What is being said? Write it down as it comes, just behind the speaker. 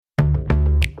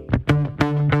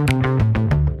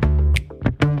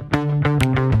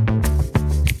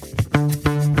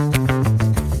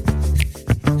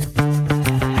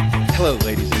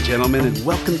and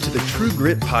welcome to the True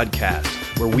Grit Podcast,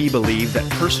 where we believe that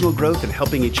personal growth and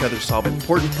helping each other solve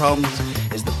important problems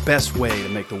is the best way to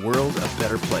make the world a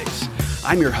better place.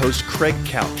 I'm your host, Craig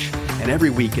Couch, and every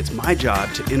week it's my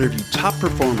job to interview top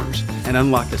performers and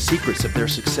unlock the secrets of their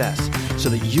success so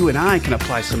that you and I can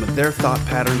apply some of their thought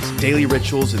patterns, daily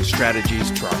rituals, and strategies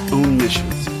to our own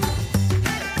missions.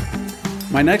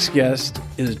 My next guest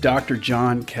is Dr.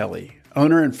 John Kelly,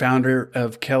 owner and founder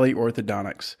of Kelly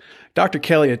Orthodontics. Dr.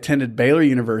 Kelly attended Baylor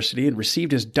University and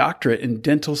received his doctorate in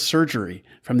dental surgery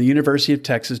from the University of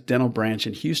Texas Dental Branch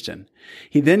in Houston.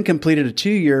 He then completed a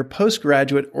 2-year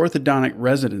postgraduate orthodontic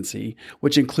residency,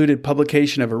 which included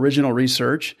publication of original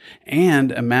research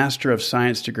and a Master of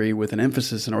Science degree with an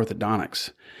emphasis in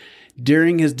orthodontics.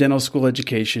 During his dental school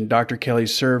education, Dr. Kelly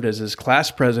served as his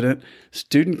class president,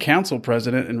 student council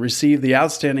president, and received the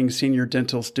Outstanding Senior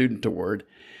Dental Student Award.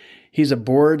 He's a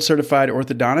board-certified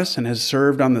orthodontist and has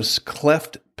served on the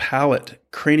cleft palate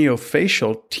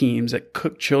craniofacial teams at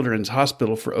Cook Children's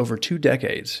Hospital for over 2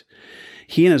 decades.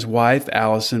 He and his wife,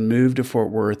 Allison, moved to Fort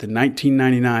Worth in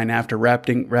 1999 after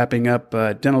wrapping up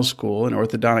dental school and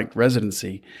orthodontic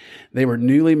residency. They were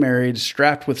newly married,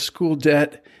 strapped with school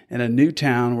debt, in a new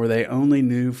town where they only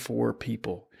knew 4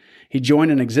 people. He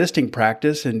joined an existing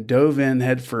practice and dove in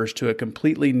headfirst to a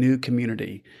completely new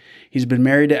community. He's been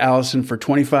married to Allison for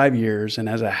 25 years and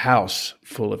has a house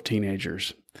full of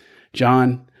teenagers.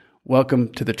 John,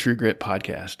 welcome to the True Grit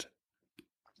Podcast.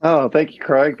 Oh, thank you,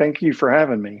 Craig. Thank you for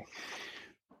having me.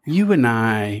 You and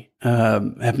I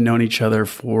have known each other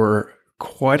for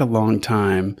quite a long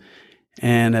time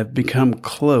and have become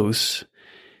close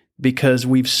because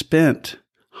we've spent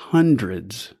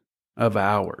hundreds of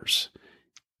hours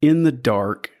in the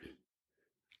dark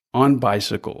on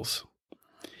bicycles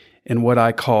in what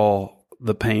I call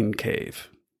the pain cave.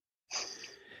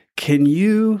 Can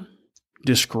you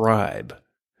describe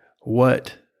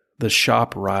what the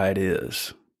shop ride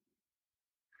is?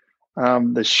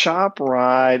 The shop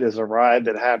ride is a ride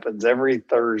that happens every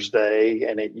Thursday,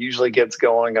 and it usually gets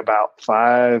going about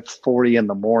 5:40 in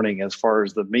the morning as far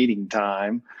as the meeting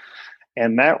time.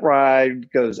 And that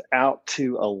ride goes out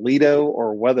to Aledo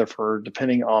or Weatherford,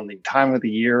 depending on the time of the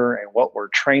year and what we're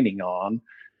training on.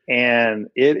 And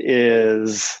it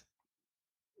is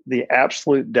the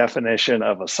absolute definition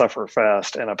of a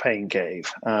sufferfest and a pain cave.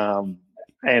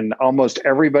 And almost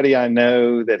everybody I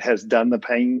know that has done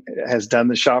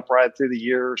the shop ride through the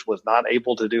years was not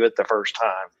able to do it the first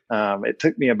time. It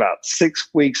took me about 6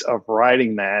 weeks of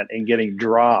riding that and getting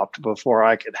dropped before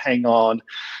I could hang on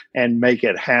and make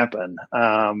it happen.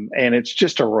 And it's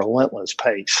just a relentless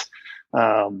pace.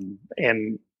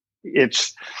 And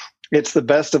it's the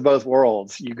best of both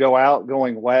worlds. You go out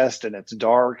going west and it's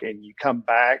dark, and you come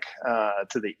back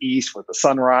to the east with the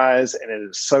sunrise, and it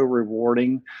is so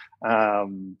rewarding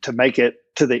to make it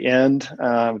to the end,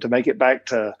 to make it back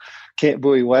to Camp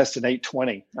Bowie West in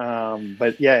 8:20.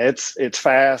 But yeah, it's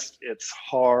fast, it's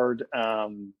hard.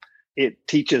 It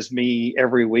teaches me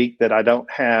every week that I don't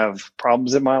have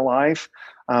problems in my life.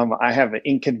 I have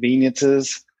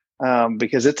inconveniences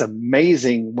because it's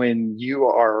amazing when you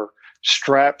are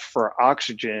strapped for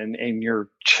oxygen and your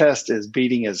chest is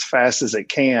beating as fast as it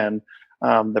can,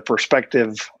 the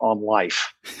perspective on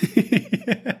life.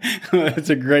 That's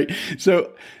a great,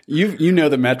 so you know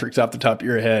the metrics off the top of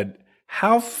your head.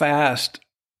 How fast,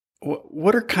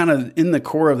 what are kind of in the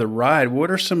core of the ride? What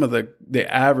are some of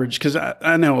the average, because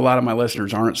I know a lot of my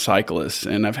listeners aren't cyclists,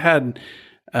 and I've had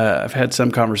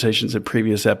some conversations in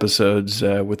previous episodes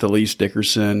with Elise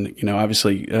Dickerson. You know,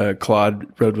 obviously Claude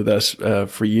rode with us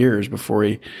for years before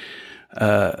he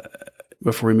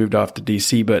moved off to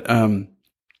DC. But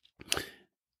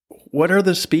what are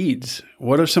the speeds?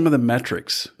 What are some of the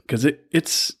metrics? Because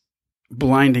it's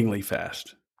blindingly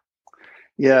fast.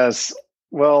 Yes.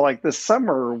 Well, like this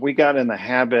summer, we got in the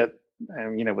habit,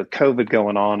 and with COVID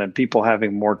going on and people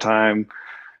having more time,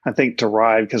 I think, to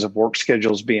ride because of work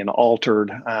schedules being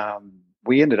altered.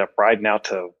 We ended up riding out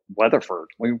to Weatherford.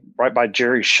 We right by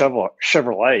Jerry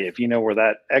Chevrolet, if you know where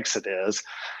that exit is.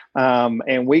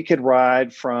 And we could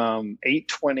ride from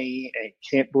 8:20 at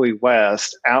Camp Bowie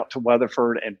West out to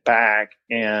Weatherford and back.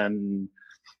 And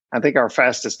I think our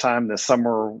fastest time this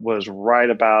summer was right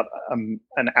about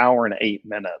an hour and 8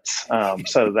 minutes.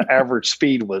 So the average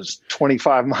speed was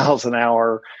 25 miles an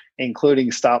hour,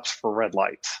 including stops for red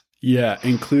lights. Yeah,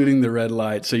 including the red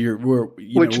light. So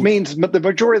which means the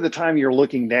majority of the time you're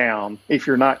looking down. If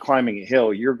you're not climbing a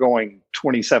hill, you're going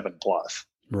 27 plus.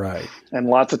 Right. And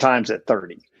lots of times at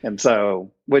 30. And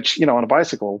so, which, on a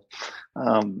bicycle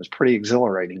is pretty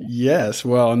exhilarating. Yes.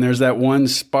 Well, and there's that one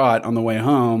spot on the way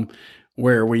home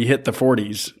where we hit the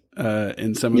 40s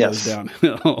in some of those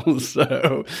downhills.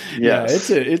 So yeah,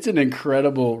 it's an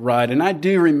incredible ride. And I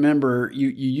do remember you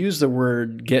use the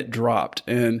word get dropped.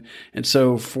 And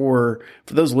so for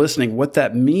those listening, what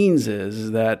that means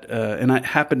is that, and it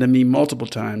happened to me multiple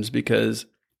times because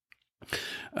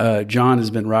John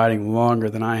has been riding longer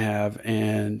than I have.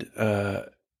 And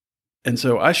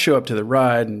so I show up to the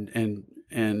ride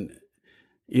and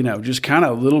just kind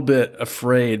of a little bit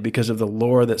afraid because of the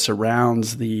lore that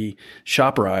surrounds the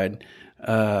shop ride,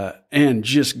 and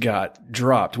just got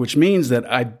dropped, which means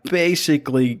that I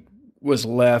basically was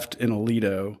left in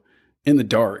Aledo in the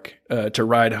dark, to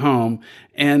ride home.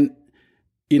 And,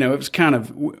 it was kind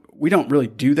of, we don't really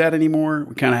do that anymore.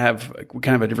 We kind of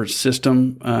have a different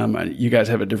system. You guys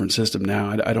have a different system now.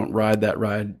 I don't ride that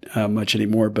ride much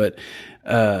anymore, but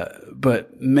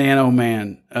man, oh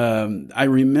man, I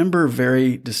remember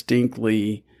very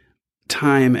distinctly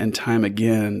time and time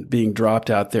again being dropped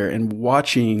out there and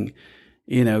watching,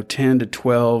 10 to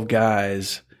 12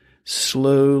 guys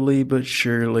slowly but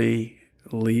surely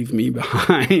leave me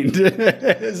behind.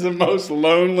 It's the most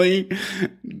lonely,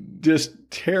 just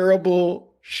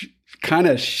terrible, kind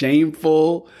of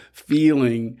shameful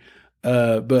feeling.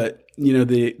 But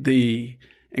the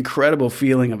incredible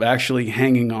feeling of actually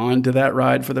hanging on to that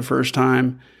ride for the first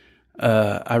time.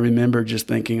 I remember just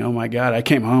thinking, oh my God, I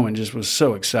came home and just was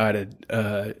so excited,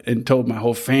 and told my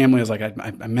whole family, I was like,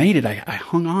 I made it. I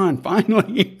hung on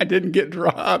finally. I didn't get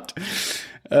dropped.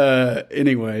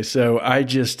 Anyway, so I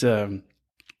just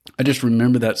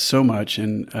remember that so much,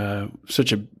 and I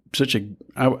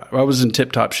was in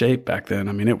tip top shape back then.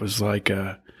 I mean, it was like,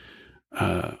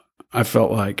 I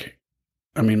felt like,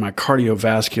 my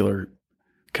cardiovascular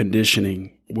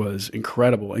conditioning was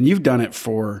incredible. And you've done it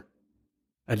for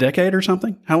a decade or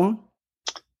something? How long?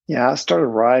 Yeah, I started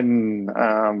riding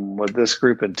with this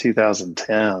group in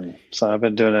 2010. So I've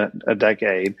been doing it a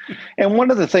decade. And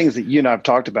one of the things that you and I have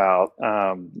talked about,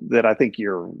 that I think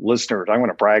your listeners, I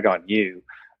want to brag on you.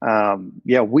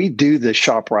 We do the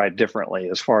shop ride differently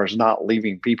as far as not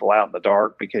leaving people out in the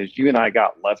dark, because you and I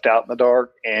got left out in the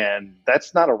dark, and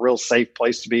that's not a real safe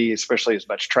place to be, especially as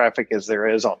much traffic as there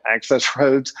is on access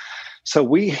roads. So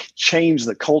we changed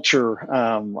the culture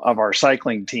of our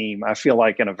cycling team, I feel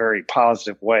like, in a very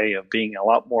positive way, of being a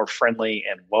lot more friendly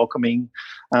and welcoming,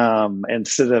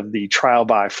 instead of the trial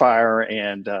by fire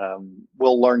and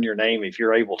we'll learn your name if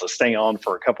you're able to stay on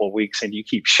for a couple of weeks and you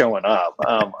keep showing up.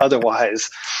 Otherwise,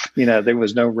 there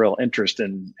was no real interest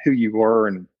in who you were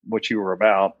and what you were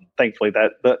about. Thankfully,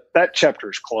 that chapter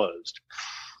is closed.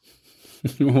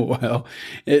 Well,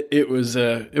 it was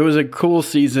a cool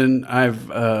season.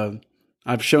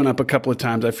 I've shown up a couple of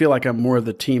times. I feel like I'm more of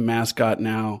the team mascot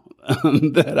now,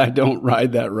 that I don't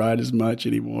ride that ride as much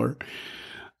anymore.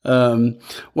 Well,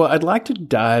 I'd like to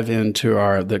dive into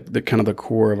the kind of the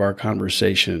core of our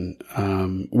conversation,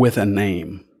 with a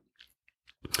name.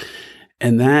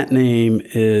 And that name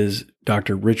is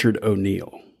Dr. Richard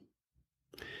O'Neal.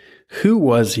 Who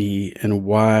was he, and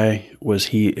why was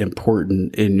he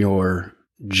important in your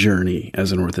journey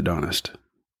as an orthodontist?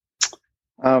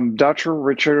 Dr.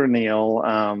 Richard O'Neal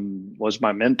was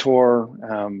my mentor.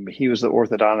 He was the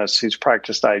orthodontist whose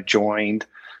practice I joined,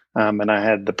 and I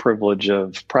had the privilege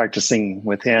of practicing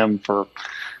with him for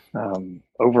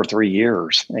over 3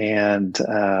 years. And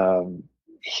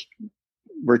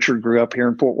Richard grew up here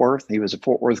in Fort Worth. He was a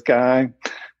Fort Worth guy,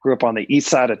 grew up on the east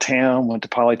side of town, went to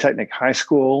Polytechnic High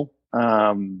School,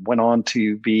 went on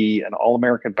to be an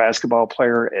All-American basketball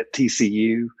player at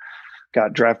TCU,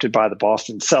 got drafted by the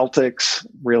Boston Celtics,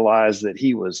 realized that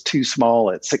he was too small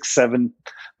at 6'7",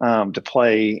 to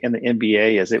play in the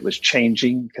NBA as it was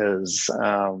changing, because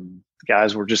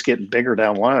guys were just getting bigger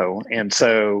down low. And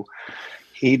so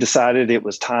he decided it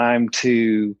was time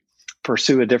to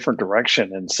pursue a different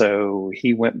direction. And so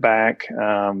he went back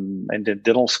and did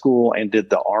dental school and did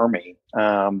the Army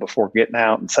before getting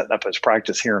out and setting up his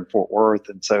practice here in Fort Worth.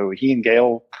 And so he and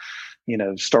Gail,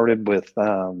 started with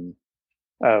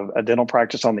a dental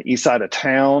practice on the east side of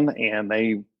town, and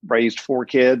they raised 4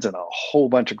 kids and a whole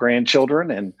bunch of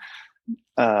grandchildren.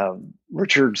 And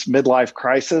Richard's midlife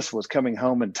crisis was coming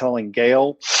home and telling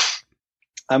Gail,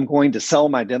 I'm going to sell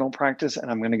my dental practice and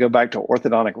I'm going to go back to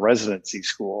orthodontic residency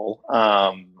school.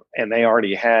 And they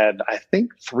already had, I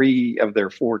think, 3 of their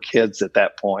 4 kids at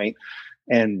that point.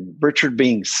 And Richard,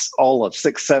 being all of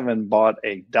 6'7", bought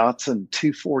a Datsun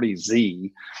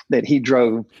 240Z that he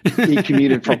drove. He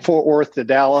commuted from Fort Worth to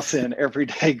Dallas, and every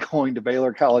day going to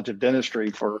Baylor College of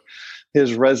Dentistry for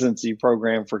his residency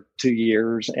program for 2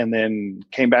 years, and then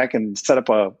came back and set up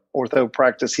a ortho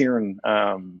practice here in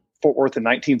Fort Worth in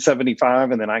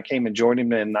 1975. And then I came and joined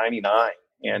him in 99,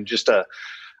 and just a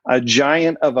a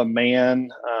giant of a man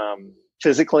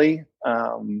physically,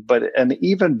 but an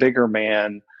even bigger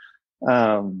man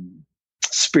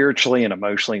spiritually and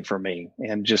emotionally for me,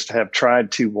 and just have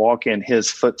tried to walk in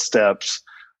his footsteps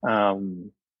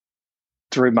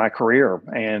through my career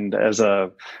and as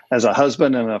a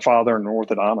husband and a father and an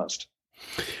orthodontist.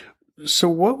 So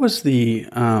what was the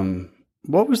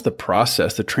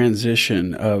process, the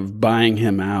transition of buying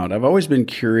him out? I've always been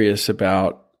curious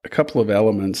about a couple of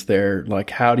elements there, like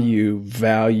how do you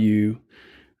value,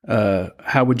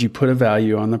 how would you put a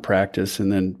value on the practice?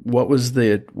 And then what was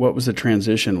the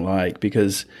transition like?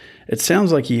 Because it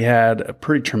sounds like he had a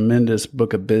pretty tremendous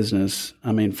book of business.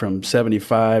 I mean, from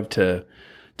 75 to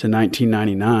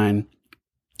 1999.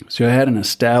 So he had an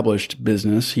established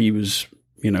business. He was,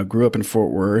 grew up in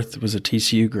Fort Worth, was a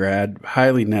TCU grad,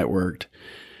 highly networked.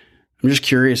 I'm just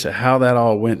curious at how that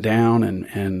all went down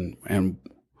and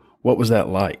what was that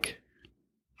like?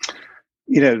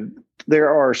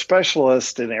 There are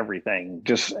specialists in everything,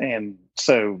 and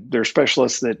so there are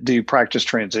specialists that do practice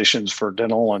transitions for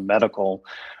dental and medical.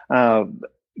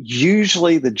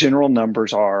 Usually the general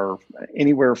numbers are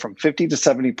anywhere from 50 to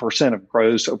 70% of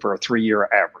gross over a 3-year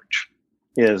average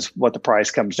is what the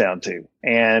price comes down to.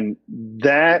 And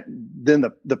that then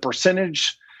the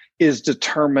percentage is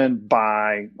determined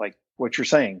by, like what you're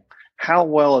saying, how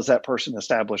well is that person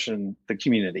established in the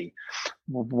community?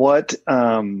 What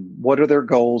are their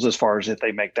goals as far as if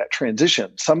they make that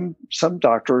transition? Some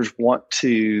doctors want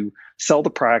to sell the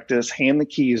practice, hand the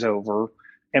keys over,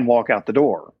 and walk out the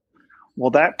door.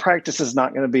 Well, that practice is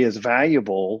not going to be as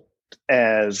valuable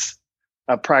as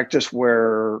a practice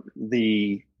where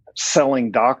the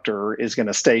selling doctor is going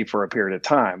to stay for a period of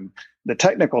time. The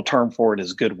technical term for it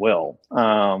is goodwill.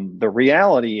 The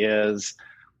reality is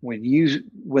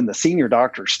when the senior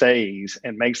doctor stays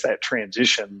and makes that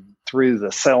transition through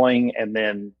the selling and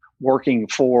then working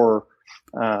for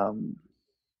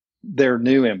their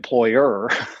new employer,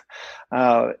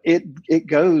 it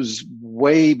goes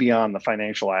way beyond the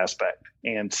financial aspect.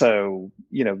 And so,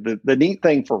 the neat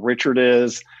thing for Richard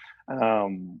is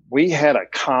we had a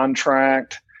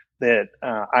contract that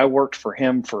I worked for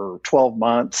him for 12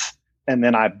 months, and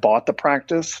then I bought the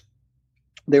practice.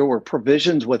 There were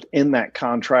provisions within that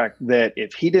contract that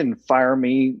if he didn't fire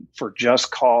me for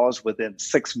just cause within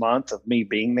 6 months of me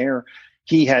being there,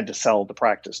 he had to sell the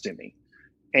practice to me.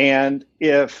 And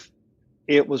if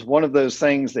it was one of those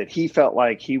things that he felt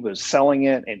like he was selling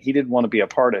it and he didn't want to be a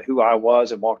part of who I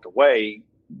was and walked away,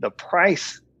 the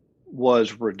price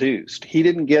was reduced. He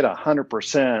didn't get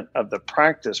 100% of the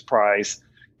practice price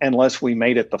unless we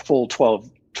made it the full 12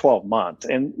 months.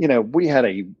 And, we had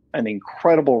an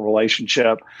incredible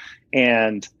relationship,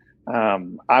 and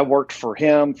I worked for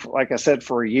him, like I said,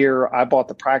 for a year. I bought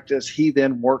the practice. He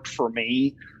then worked for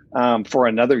me for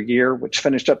another year, which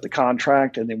finished up the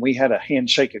contract. And then we had a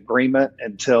handshake agreement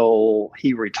until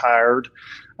he retired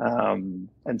and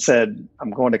said, I'm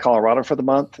going to Colorado for the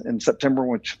month in September,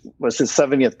 which was his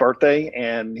 70th birthday.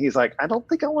 And he's like, I don't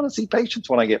think I want to see patients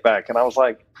when I get back. And I was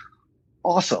like,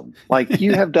 awesome. Like,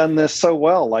 you have done this so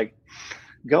well. Like,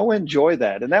 go enjoy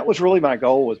that. And that was really my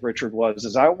goal with Richard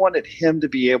is I wanted him to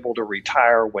be able to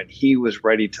retire when he was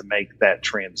ready to make that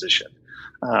transition.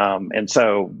 And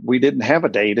so we didn't have a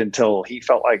date until he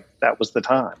felt like that was the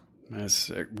time. That's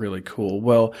really cool.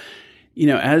 Well,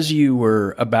 as you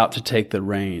were about to take the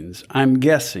reins, I'm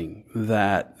guessing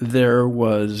that there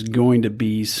was going to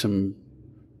be some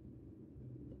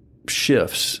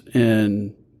shifts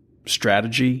in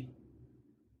strategy,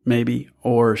 maybe,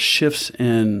 or shifts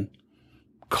in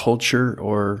culture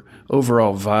or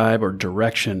overall vibe or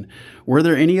direction. Were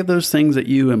there any of those things that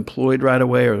you employed right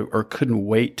away or couldn't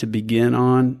wait to begin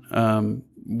on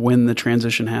when the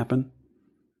transition happened?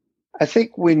 I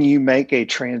think when you make a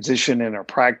transition in a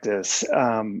practice,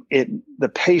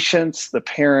 the patients, the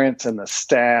parents, and the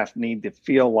staff need to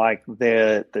feel like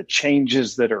the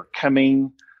changes that are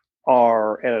coming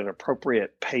are at an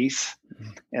appropriate pace.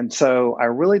 Mm-hmm. And so I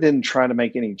really didn't try to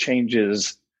make any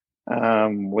changes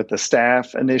with the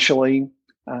staff initially.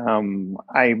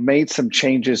 I made some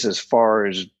changes as far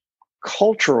as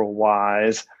cultural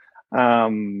wise,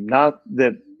 not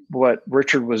that what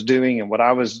Richard was doing and what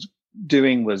I was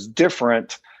doing was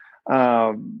different,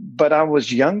 but I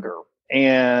was younger,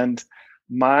 and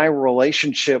my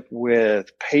relationship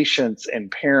with patients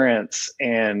and parents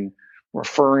and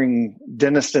referring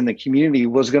dentists in the community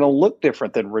was going to look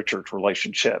different than Richard's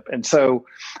relationship. And so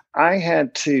I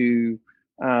had to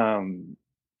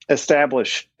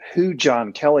establish who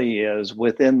John Kelly is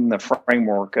within the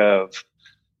framework of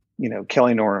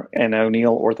Kelly and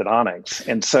O'Neill Orthodontics.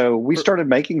 And so we started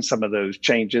making some of those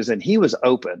changes, and he was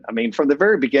open. I mean, from the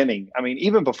very beginning,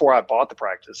 even before I bought the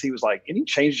practice, he was like, any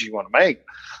changes you want to make,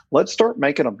 let's start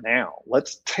making them now.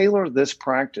 Let's tailor this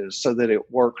practice so that it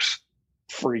works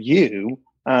for you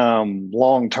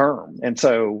long term. And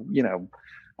so,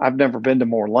 I've never been to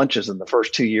more lunches in the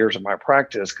first 2 years of my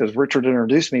practice because Richard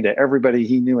introduced me to everybody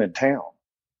he knew in town.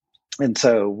 And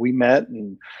so we met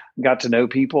and got to know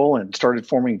people and started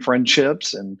forming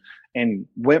friendships and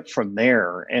went from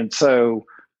there. And so,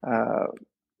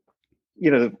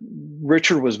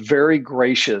 Richard was very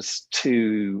gracious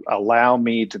to allow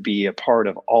me to be a part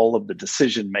of all of the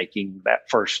decision making that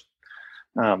first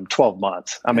 12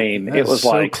 months. It was so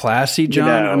like classy,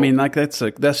 John.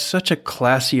 That's such a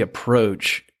classy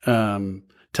approach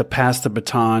to pass the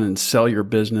baton and sell your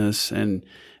business. And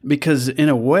because in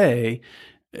a way,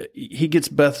 he gets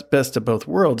best of both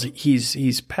worlds.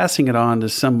 He's passing it on to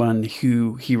someone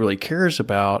who he really cares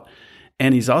about,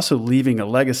 and he's also leaving a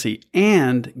legacy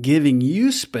and giving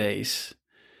you space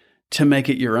to make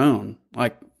it your own.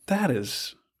 Like, that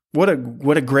is what a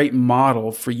great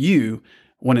model for you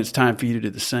when it's time for you to do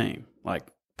the same. Like,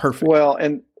 perfect. Well,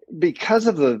 and because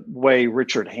of the way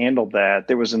Richard handled that,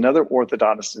 there was another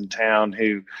orthodontist in town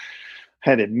who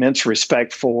had immense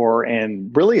respect for and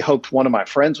really hoped one of my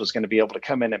friends was going to be able to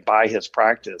come in and buy his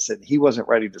practice. And he wasn't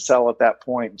ready to sell at that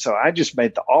point. So I just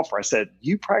made the offer. I said,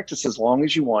 you practice as long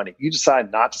as you want. If you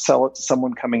decide not to sell it to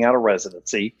someone coming out of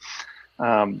residency,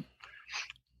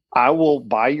 I will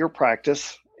buy your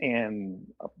practice and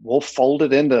we'll fold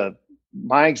it into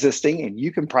my existing, and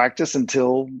you can practice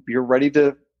until you're ready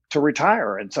to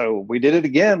retire. And so we did it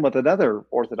again with another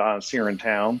orthodontist here in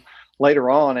town later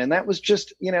on. And that was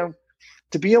just,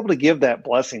 to be able to give that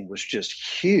blessing was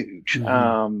just huge.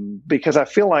 Because I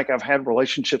feel like I've had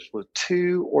relationships with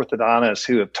two orthodontists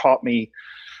who have taught me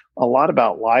a lot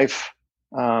about life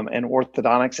and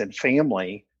orthodontics and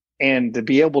family, and to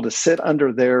be able to sit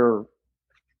under their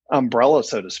umbrella,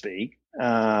 so to speak,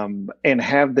 and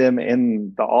have them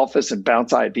in the office and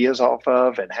bounce ideas off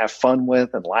of and have fun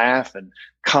with and laugh and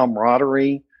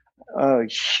camaraderie. A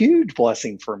huge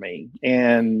blessing for me.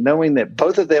 And knowing that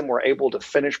both of them were able to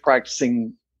finish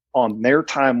practicing on their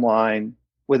timeline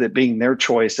with it being their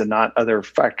choice and not other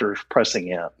factors pressing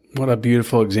in. What a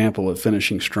beautiful example of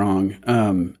finishing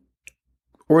strong.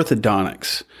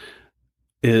 Orthodontics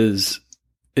is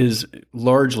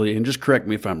largely, and just correct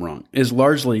me if I'm wrong, is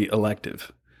largely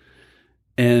elective.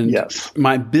 And yes,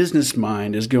 my business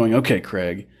mind is going, okay,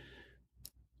 Craig,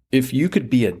 if you could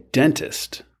be a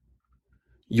dentist,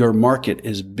 your market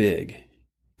is big.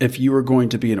 If you are going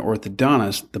to be an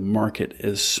orthodontist, the market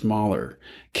is smaller.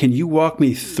 Can you walk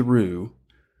me through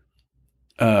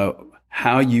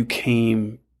how you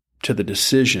came to the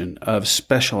decision of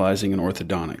specializing in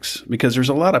orthodontics? Because there's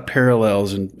a lot of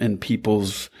parallels in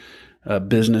people's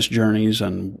business journeys.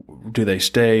 And do they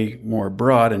stay more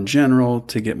broad in general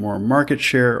to get more market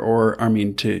share, or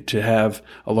to have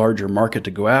a larger market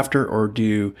to go after, or do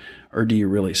you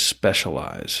really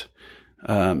specialize?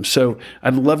 So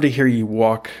I'd love to hear you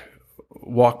walk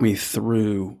me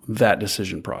through that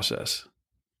decision process.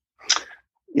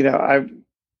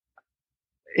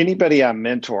 Anybody I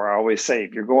mentor, I always say,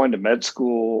 if you're going to med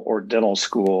school or dental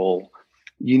school,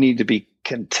 you need to be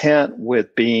content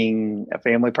with being a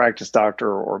family practice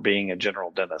doctor or being a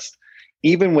general dentist.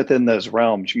 Even within those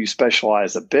realms, you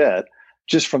specialize a bit,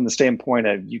 just from the standpoint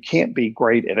of you can't be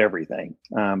great at everything.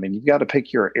 And you've got to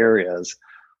pick your areas.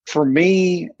 For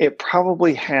me, it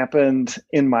probably happened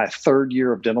in my third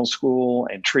year of dental school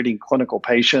and treating clinical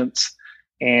patients.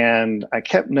 And I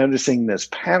kept noticing this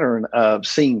pattern of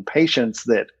seeing patients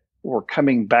that were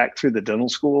coming back through the dental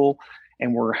school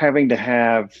and were having to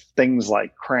have things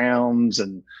like crowns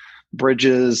and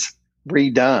bridges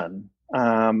redone.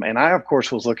 And I, of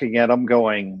course, was looking at them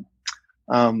going,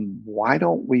 why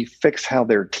don't we fix how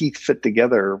their teeth fit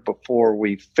together before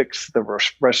we fix the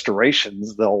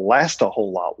restorations? They'll last a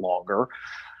whole lot longer.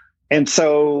 And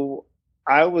so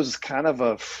I was kind of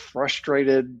a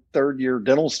frustrated third-year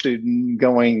dental student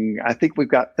going, I think we've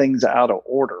got things out of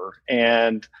order.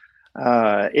 And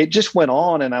it just went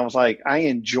on. And I was like, I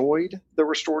enjoyed the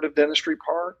restorative dentistry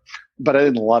part, but I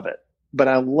didn't love it. But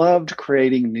I loved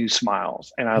creating new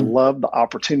smiles, and I loved the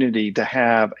opportunity to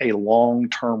have a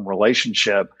long-term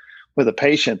relationship with a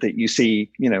patient that you see,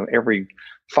 every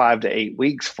 5 to 8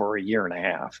 weeks for a year and a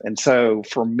half. And so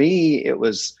for me, it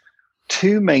was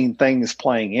two main things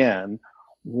playing in.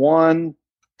 One,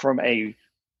 from a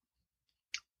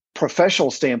professional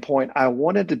standpoint, I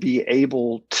wanted to be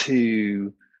able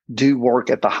to do work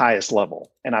at the highest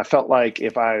level. And I felt like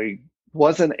if I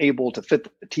wasn't able to fit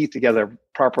the teeth together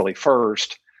properly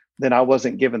first, then I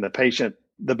wasn't giving the patient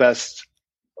the best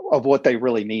of what they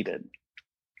really needed.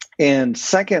 And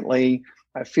secondly,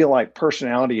 I feel like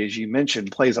personality, as you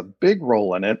mentioned, plays a big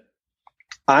role in it.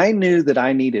 I knew that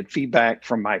I needed feedback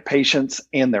from my patients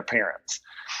and their parents.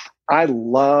 I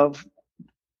love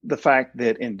the fact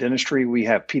that in dentistry, we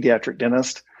have pediatric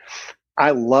dentists.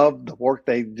 I love the work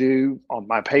they do on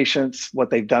my patients, what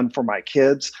they've done for my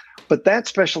kids. But that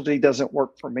specialty doesn't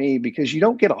work for me because you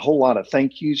don't get a whole lot of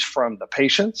thank yous from the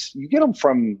patients. You get them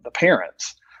from the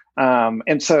parents.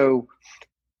 And so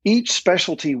each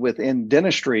specialty within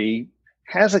dentistry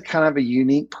has a kind of a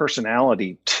unique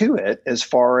personality to it as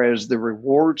far as the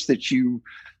rewards that you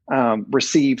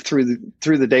receive through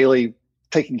the daily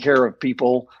taking care of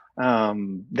people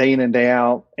day in and day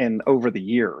out and over the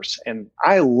years. And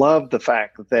I love the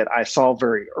fact that I saw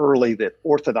very early that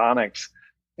orthodontics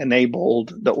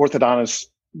enabled the orthodontist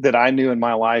that I knew in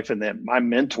my life, and that my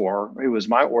mentor, who was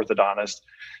my orthodontist,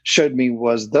 showed me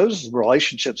was those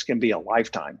relationships can be a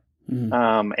lifetime.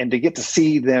 Mm-hmm. And to get to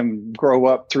see them grow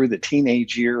up through the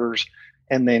teenage years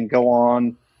and then go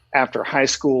on after high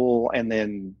school and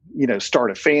then,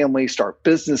 start a family, start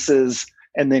businesses,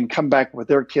 and then come back with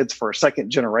their kids for a second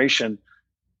generation.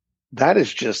 That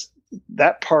is just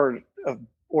that part of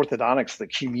orthodontics, the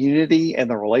community and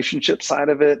the relationship side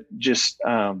of it, just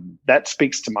that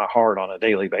speaks to my heart on a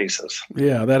daily basis.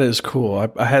 Yeah, that is cool.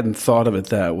 I hadn't thought of it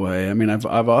that way. I mean, I've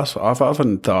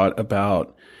often thought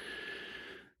about,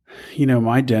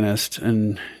 my dentist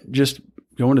and just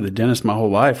going to the dentist my whole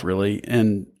life, really,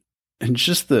 and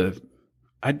just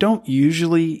I don't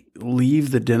usually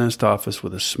leave the dentist office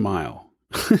with a smile.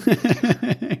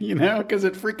 Because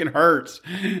it freaking hurts,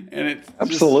 and it's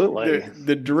absolutely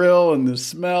the drill and the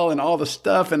smell and all the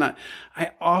stuff. And I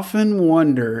often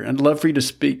wonder, and I'd love for you to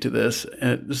speak to this.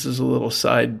 And this is a little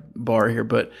sidebar here,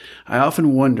 but I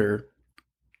often wonder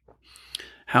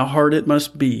how hard it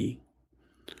must be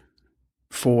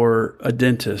for a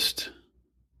dentist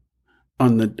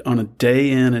on a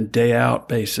day in and day out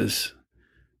basis,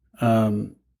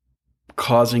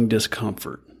 causing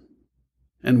discomfort.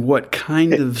 And what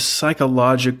kind of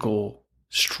psychological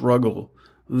struggle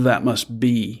that must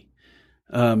be.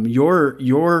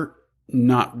 You're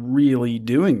not really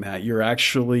doing that. You're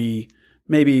actually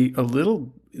maybe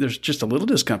there's just a little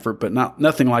discomfort, but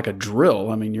nothing like a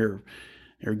drill. I mean, you're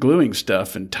gluing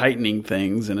stuff and tightening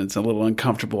things, and it's a little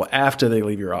uncomfortable after they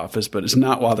leave your office, but it's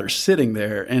not while they're sitting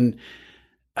there. And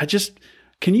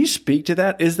can you speak to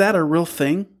that? Is that a real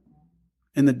thing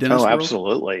in the dentist world?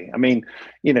 Absolutely. I mean,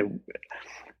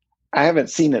 I haven't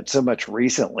seen it so much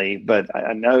recently, but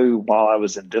I know while I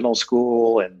was in dental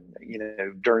school and,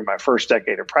 during my first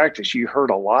decade of practice, you heard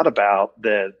a lot about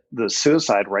the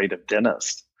suicide rate of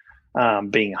dentists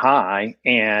being high.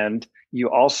 And you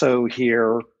also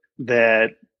hear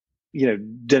that,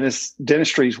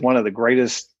 dentistry is one of the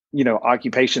greatest,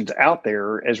 occupations out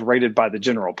there as rated by the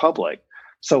general public.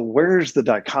 So where's the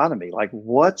dichotomy? Like,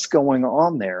 what's going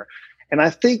on there? And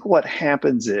I think what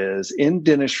happens is in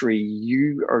dentistry,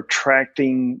 you are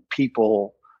attracting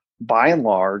people by and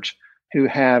large who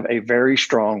have a very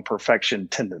strong perfection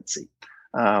tendency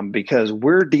because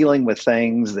we're dealing with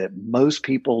things that most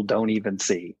people don't even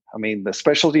see. I mean, the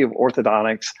specialty of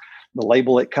orthodontics, the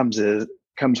label it comes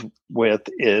with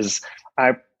is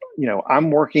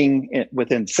I'm working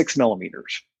within 6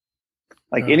 millimeters.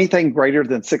 Like anything greater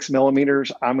than 6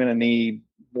 millimeters, I'm going to need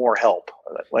more help,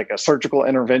 like a surgical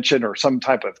intervention or some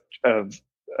type of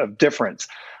difference.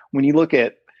 When you look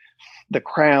at the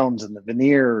crowns and the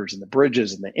veneers and the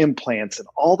bridges and the implants and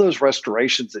all those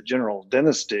restorations that general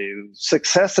dentists do,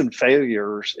 success and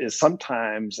failures is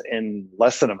sometimes in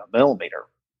less than a millimeter.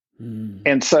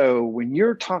 And so when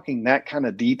you're talking that kind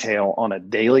of detail on a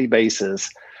daily basis,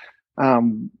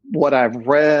 what I've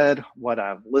read, what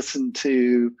I've listened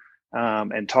to,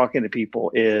 and talking to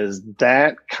people is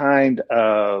that kind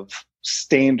of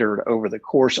standard over the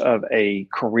course of a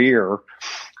career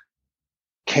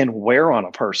can wear on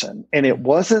a person. And it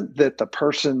wasn't that the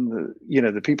person,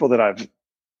 the people that I've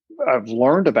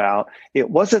learned about, it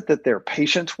wasn't that their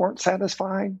patients weren't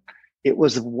satisfied. It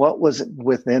was what was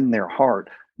within their heart.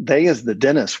 They, as the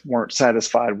dentist, weren't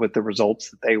satisfied with the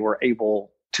results that they were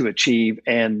able to achieve.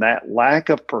 And that lack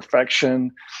of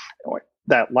perfection,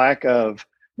 that lack of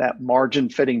that margin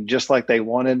fitting just like they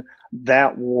wanted,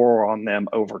 that wore on them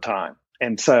over time.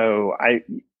 And so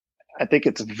I think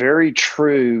it's very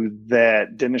true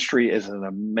that dentistry is an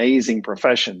amazing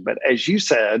profession. But as you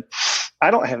said,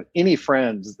 I don't have any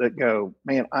friends that go,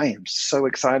 man, I am so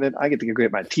excited. I get to go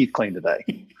get my teeth cleaned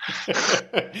today.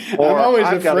 I'm always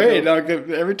afraid.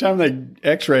 Every time they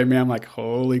x-ray me, I'm like,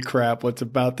 holy crap, what's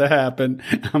about to happen?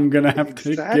 I'm going to have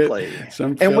to get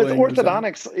some And with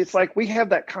orthodontics, it's like we have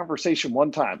that conversation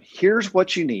one time. Here's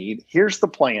what you need. Here's the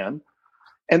plan.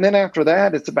 And then after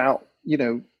that, it's about,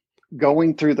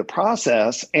 going through the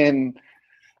process. And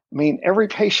I mean, every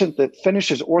patient that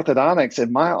finishes orthodontics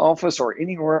in my office or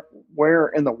anywhere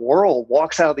in the world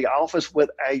walks out of the office with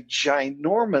a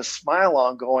ginormous smile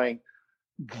on going,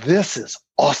 this is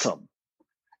awesome.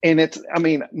 And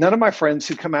none of my friends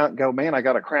who come out and go, man, I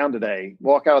got a crown today,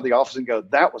 walk out of the office and go,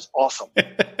 that was awesome.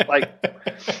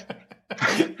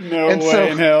 No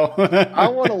way in hell. I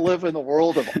want to live in the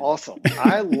world of awesome.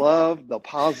 I love the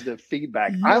positive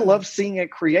feedback. I love seeing a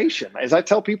creation. As I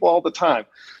tell people all the time,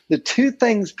 the two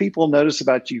things people notice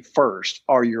about you first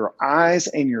are your eyes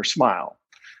and your smile.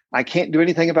 I can't do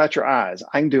anything about your eyes.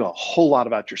 I can do a whole lot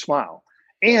about your smile.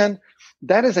 And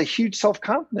that is a huge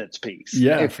self-confidence piece.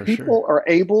 Yeah, if people are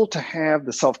able to have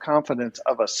the self-confidence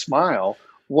of a smile,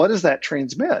 what does that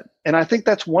transmit? And I think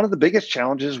that's one of the biggest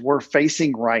challenges we're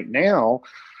facing right now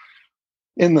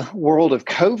in the world of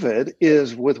COVID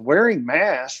is with wearing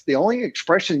masks. The only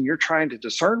expression you're trying to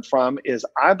discern from is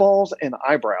eyeballs and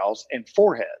eyebrows and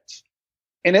foreheads.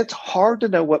 And it's hard to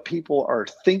know what people are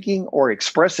thinking or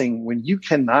expressing when you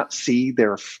cannot see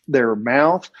their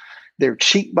mouth, their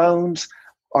cheekbones.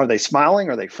 Are they smiling?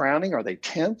 Are they frowning? Are they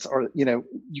tense? Or, you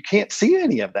can't see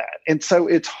any of that. And so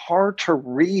it's hard to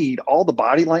read all the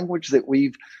body language that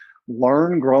we've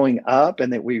learned growing up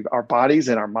and that our bodies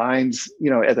and our minds,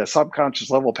 at a subconscious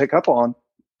level pick up on.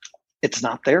 It's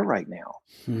not there right now.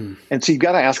 And so you've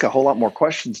got to ask a whole lot more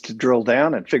questions to drill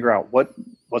down and figure out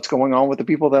what's going on with the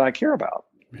people that I care about.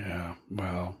 Yeah.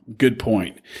 Well, good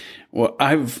point. Well,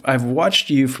 I've watched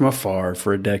you from afar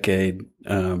for a decade,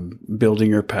 building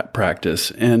your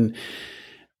practice, and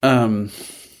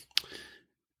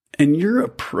your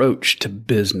approach to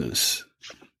business,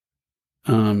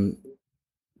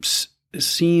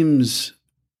 seems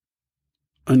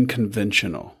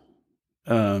unconventional.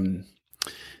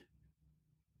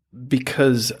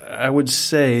 Because I would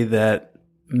say that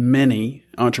many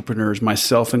entrepreneurs,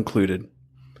 myself included,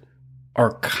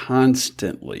 are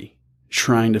constantly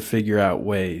trying to figure out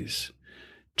ways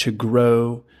to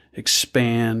grow,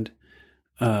 expand,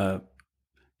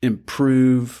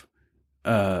 improve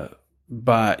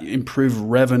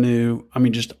revenue. I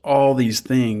mean, just all these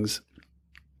things.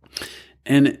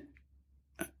 And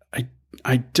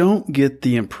I don't get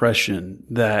the impression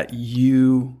that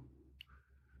you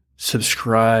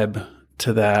subscribe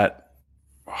to that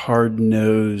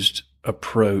hard-nosed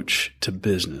approach to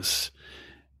business.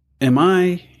 Am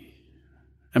I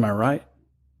right?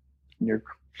 You're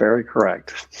very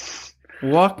correct.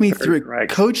 Walk me through it.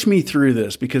 Coach me through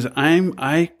this, because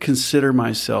I consider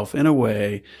myself in a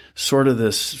way sort of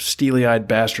this steely-eyed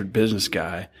bastard business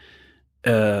guy.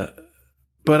 But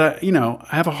I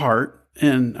have a heart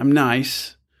and I'm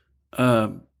nice.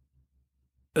 As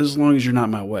long as you're not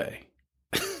my way.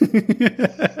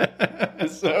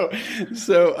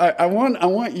 So I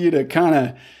want you to kind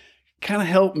of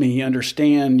help me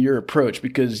understand your approach,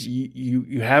 because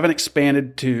you haven't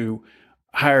expanded to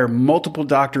hire multiple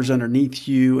doctors underneath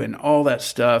you and all that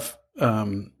stuff.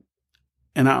 And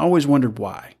I always wondered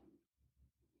why.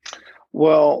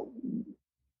 Well,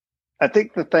 I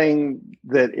think the thing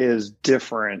that is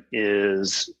different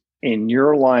is in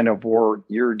your line of work,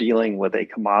 you're dealing with a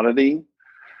commodity.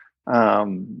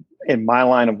 In my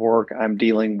line of work, I'm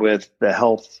dealing with the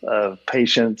health of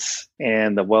patients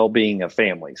and the well-being of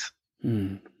families.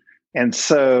 And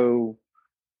so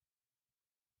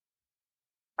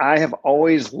I have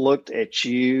always looked at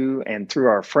you, and through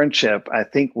our friendship, I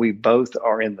think we both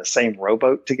are in the same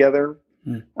rowboat together.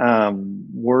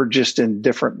 We're just in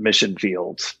different mission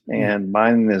fields, and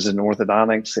mine is in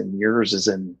orthodontics and yours is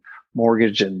in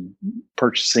mortgage and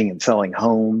purchasing and selling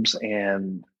homes.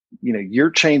 And,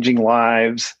 you're changing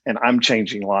lives and I'm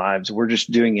changing lives. We're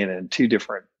just doing it in two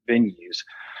different venues.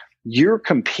 You're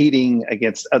competing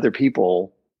against other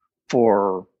people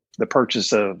for the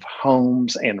purchase of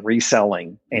homes and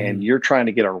reselling, and you're trying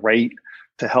to get a rate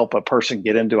to help a person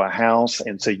get into a house.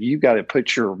 And so you got to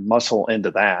put your muscle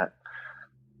into that.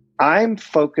 I'm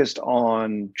focused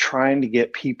on trying to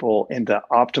get people into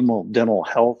optimal dental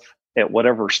health at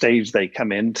whatever stage they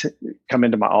come into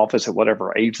my office, at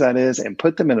whatever age that is, and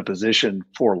put them in a position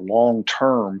for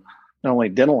long-term, not only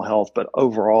dental health, but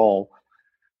overall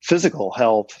physical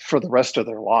health for the rest of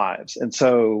their lives. And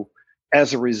so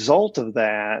as a result of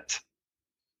that,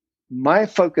 my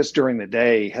focus during the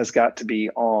day has got to be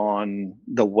on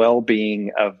the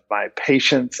well-being of my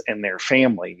patients and their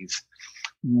families,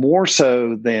 more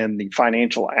so than the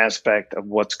financial aspect of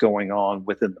what's going on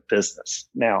within the business.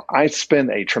 Now, I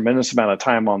spend a tremendous amount of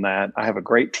time on that. I have a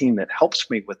great team that helps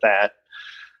me with that.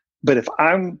 But if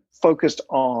I'm focused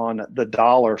on the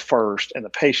dollar first and the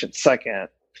patient second,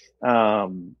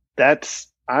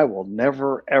 I will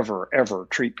never, ever, ever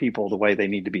treat people the way they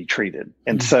need to be treated.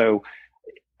 And so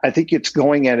I think it's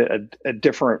going at it a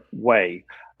different way.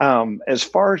 As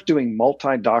far as doing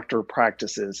multi-doctor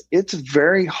practices, it's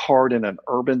very hard in an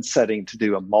urban setting to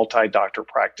do a multi-doctor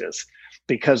practice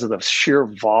because of the sheer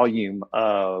volume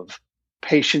of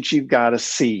patients you've got to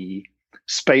see,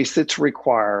 space that's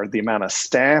required, the amount of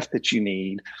staff that you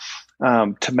need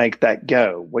to make that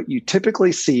go. What you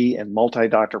typically see in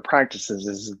multi-doctor practices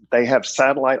is they have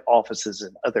satellite offices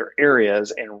in other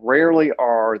areas, and rarely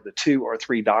are the 2 or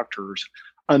 3 doctors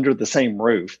under the same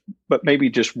roof, but maybe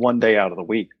just one day out of the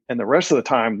week. And the rest of the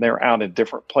time, they're out in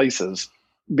different places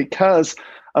because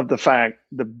of the fact,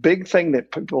 the big thing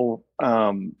that people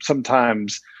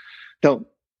sometimes don't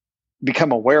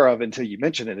become aware of until you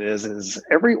mention it is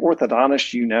every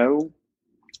orthodontist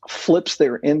flips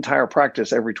their entire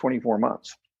practice every 24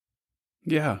 months.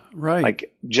 Yeah, right.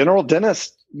 Like general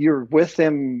dentist, you're with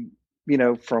them,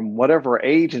 from whatever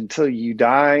age until you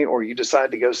die or you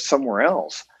decide to go somewhere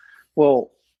else.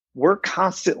 Well, we're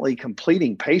constantly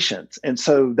completing patients. And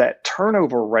so that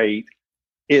turnover rate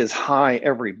is high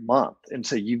every month. And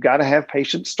so you've got to have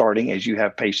patients starting as you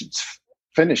have patients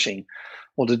finishing.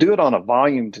 Well, to do it on a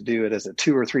volume, to do it as a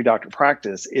 2 or 3 doctor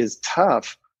practice is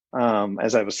tough,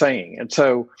 as I was saying. And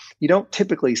so you don't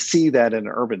typically see that in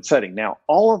an urban setting. Now,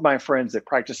 all of my friends that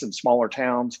practice in smaller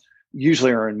towns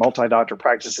usually are in multi-doctor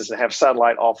practices that have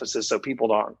satellite offices so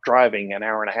people aren't driving an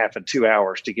hour and a half and 2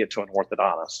 hours to get to an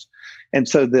orthodontist. And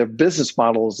so the business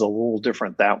model is a little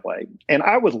different that way. And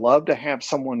I would love to have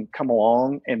someone come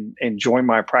along and join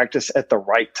my practice at the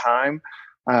right time.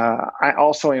 I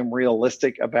also am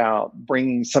realistic about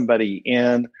bringing somebody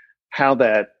in,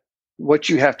 what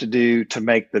you have to do to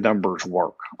make the numbers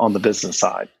work on the business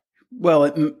side.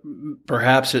 Well,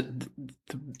 perhaps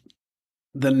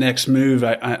the next move,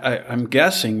 I'm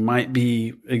guessing, might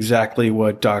be exactly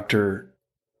what Dr.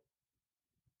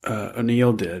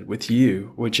 O'Neill did with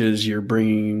you, which is you're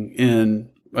bringing in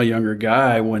a younger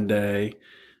guy one day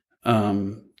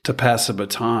to pass a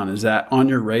baton. Is that on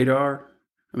your radar?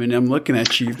 I mean, I'm looking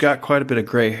at you. You've got quite a bit of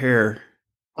gray hair.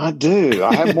 I do.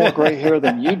 I have more gray hair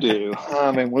than you do.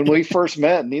 And when we first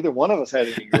met, neither one of us had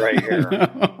any gray hair.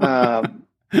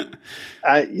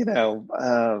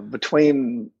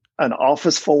 Between an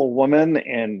office full of women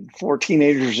and 4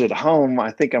 teenagers at home,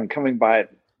 I think I'm coming by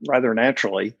it rather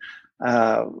naturally.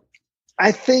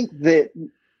 I think that,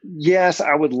 yes,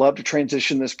 I would love to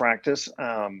transition this practice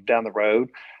down the road.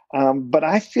 But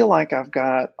I feel like I've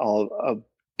got a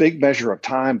big measure of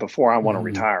time before I want to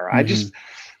retire.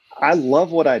 I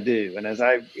love what I do. And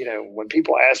when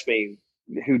people ask me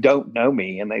who don't know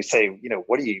me and they say,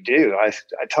 what do you do? I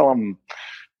tell them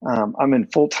I'm in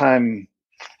full-time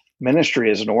ministry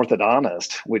as an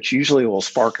orthodontist, which usually will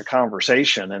spark a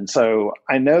conversation. And so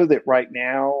I know that right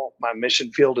now my mission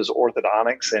field is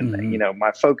orthodontics, and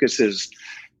my focus is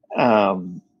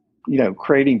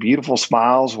creating beautiful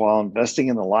smiles while investing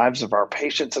in the lives of our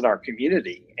patients and our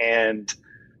community. And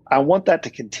I want that to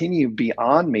continue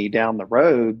beyond me down the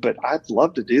road, but I'd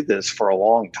love to do this for a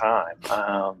long time.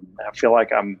 I feel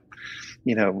like I'm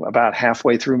about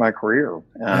halfway through my career.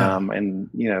 And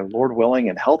Lord willing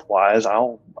and health wise,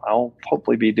 I'll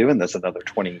hopefully be doing this another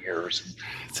 20 years.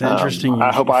 It's interesting.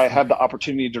 I hope I have the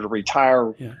opportunity to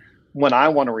retire when I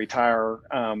want to retire,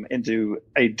 into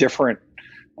a different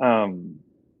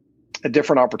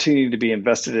opportunity to be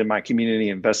invested in my community,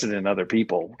 invested in other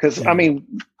people. Because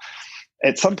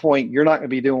at some point you're not going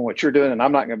to be doing what you're doing, and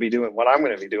I'm not going to be doing what I'm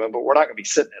going to be doing, but we're not going to be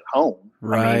sitting at home.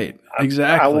 Right.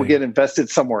 Exactly. I will get invested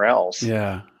somewhere else.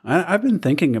 Yeah. I've been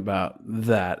thinking about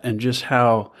that and just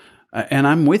how, and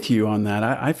I'm with you on that.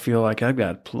 I feel like I've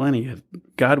got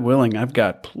God willing, I've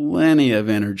got plenty of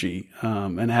energy,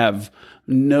 and have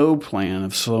no plan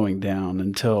of slowing down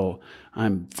until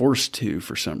I'm forced to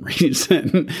for some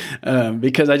reason,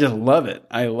 because I just love it.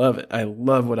 I love it. I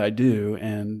love what I do,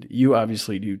 and you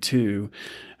obviously do too.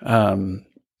 And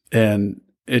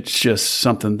it's just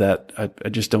something that I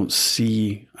just don't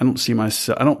see. I don't see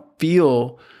myself. I don't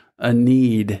feel a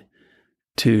need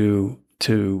to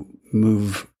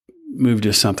move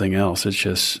to something else. It's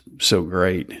just so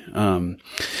great. I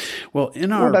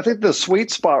think the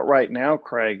sweet spot right now,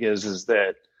 Craig, is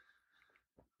that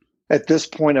at this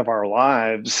point of our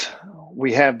lives,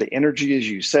 we have the energy, as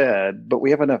you said, but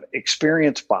we have enough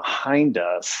experience behind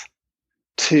us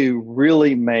to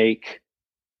really make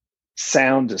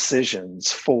sound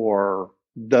decisions for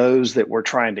those that we're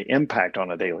trying to impact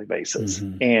on a daily basis.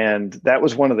 Mm-hmm. And that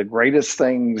was one of the greatest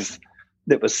things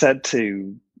that was said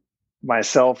to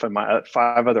myself and my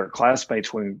 5 other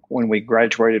classmates when we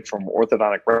graduated from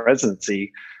orthodontic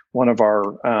residency. One of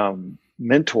our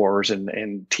mentors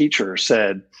and teachers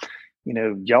said,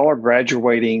 y'all are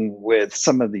graduating with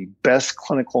some of the best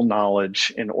clinical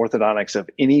knowledge in orthodontics of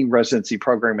any residency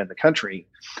program in the country.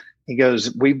 He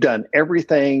goes, we've done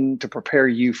everything to prepare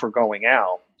you for going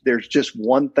out. There's just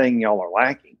one thing y'all are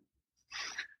lacking.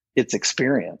 It's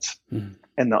experience. Mm.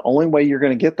 And the only way you're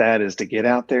going to get that is to get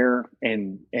out there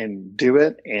and do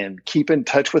it and keep in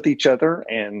touch with each other.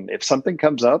 And if something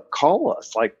comes up, call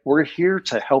us. Like, we're here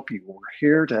to help you. We're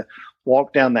here to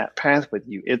walk down that path with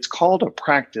you. It's called a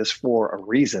practice for a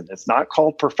reason. It's not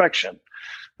called perfection.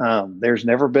 There's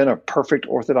never been a perfect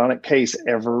orthodontic case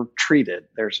ever treated.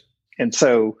 And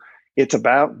so it's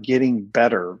about getting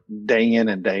better day in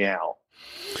and day out.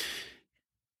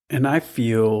 And I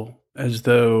feel as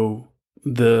though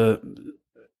that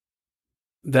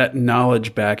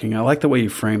knowledge backing, I like the way you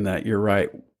frame that. You're right.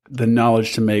 The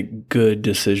knowledge to make good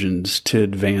decisions to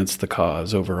advance the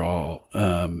cause overall.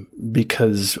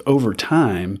 Because over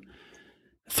time,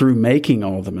 through making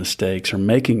all the mistakes or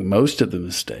making most of the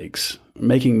mistakes,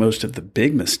 making most of the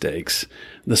big mistakes,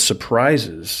 the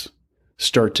surprises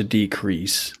start to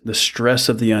decrease. The stress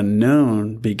of the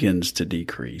unknown begins to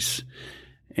decrease.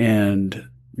 And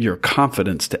your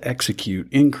confidence to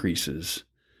execute increases,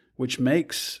 which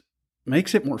makes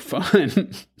it more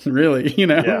fun, really.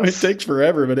 Yes. It takes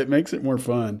forever, but it makes it more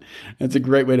fun. That's a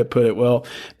great way to put it. Well,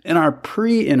 in our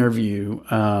pre-interview,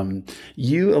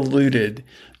 you alluded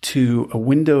to a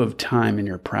window of time in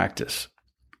your practice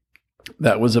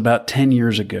that was about 10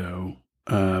 years ago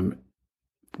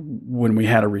when we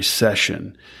had a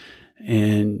recession.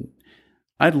 And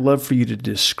I'd love for you to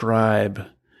describe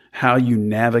how you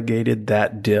navigated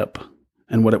that dip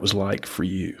and what it was like for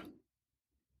you.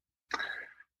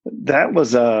 That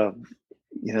was a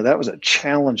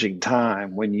challenging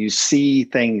time when you see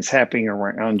things happening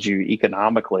around you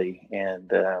economically.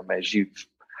 And as you've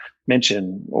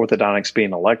mentioned, orthodontics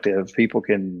being elective, people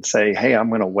can say, hey, I'm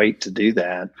going to wait to do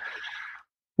that.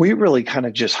 We really kind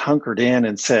of just hunkered in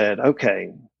and said,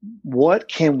 okay, what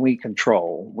can we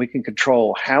control? We can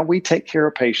control how we take care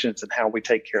of patients and how we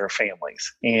take care of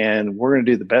families. And we're going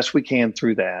to do the best we can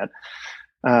through that.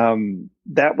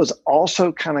 That was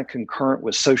also kind of concurrent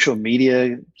with social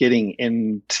media getting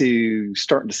into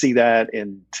starting to see that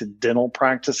into dental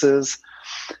practices.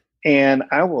 And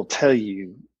I will tell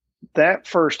you, that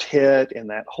first hit and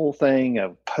that whole thing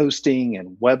of posting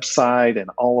and website and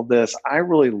all of this, I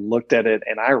really looked at it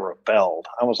and I rebelled.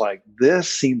 I was like, this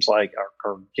seems like a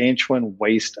gargantuan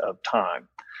waste of time.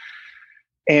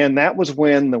 And that was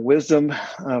when the wisdom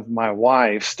of my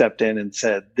wife stepped in and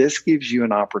said, this gives you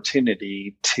an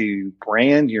opportunity to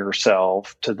brand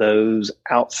yourself to those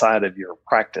outside of your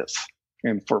practice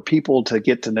and for people to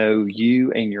get to know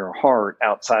you and your heart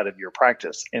outside of your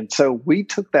practice. And so we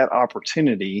took that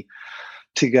opportunity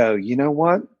to go, you know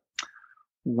what?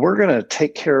 We're going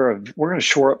to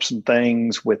shore up some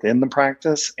things within the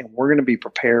practice, and we're going to be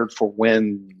prepared for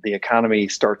when the economy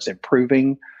starts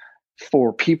improving,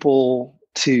 for people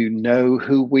to know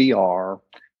who we are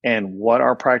and what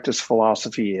our practice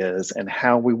philosophy is and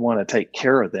how we want to take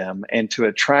care of them, and to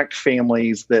attract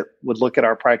families that would look at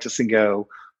our practice and go,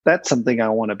 that's something I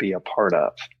want to be a part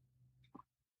of.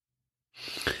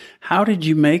 How did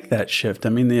you make that shift? I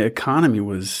mean, the economy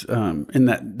was, in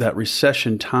that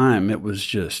recession time, it was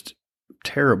just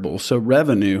terrible. So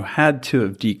revenue had to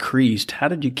have decreased. How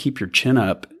did you keep your chin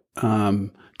up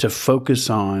to focus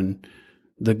on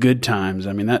the good times?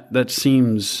 I mean, that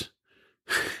seems,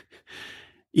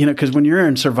 because when you're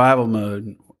in survival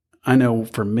mode, I know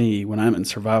for me, when I'm in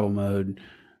survival mode,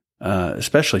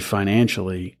 especially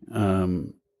financially,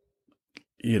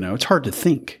 it's hard to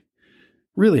think,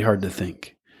 really hard to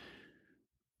think.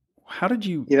 How did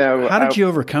you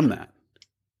overcome that?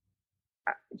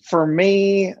 For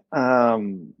me,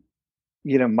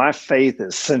 my faith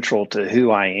is central to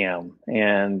who I am.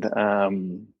 And,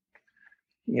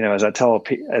 as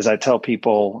I tell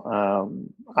people,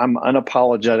 I'm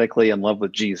unapologetically in love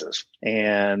with Jesus.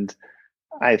 And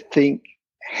I think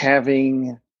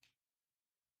having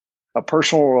a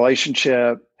personal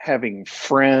relationship, having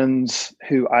friends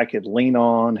who I could lean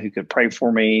on, who could pray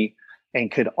for me,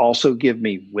 and could also give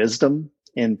me wisdom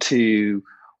into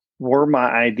were my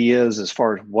ideas as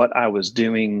far as what I was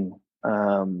doing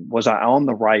Was I on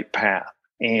the right path?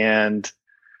 And,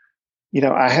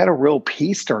 I had a real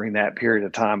peace during that period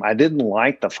of time. I didn't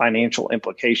like the financial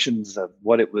implications of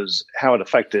how it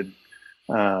affected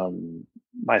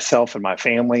myself and my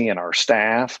family and our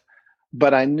staff.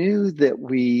 But I knew that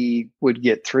we would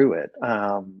get through it.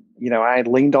 I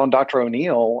leaned on Dr.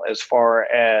 O'Neill as far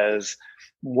as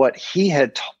what he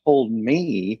had told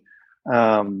me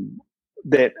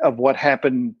that of what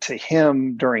happened to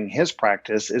him during his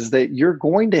practice is that you're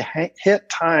going to hit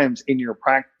times in your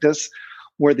practice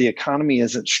where the economy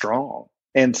isn't strong.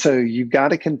 And so you've got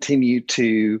to continue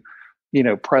to,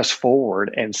 press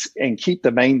forward and keep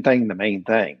the main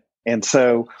thing. And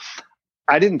so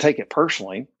I didn't take it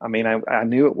personally. I mean, I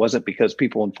knew it wasn't because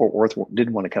people in Fort Worth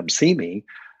didn't want to come see me.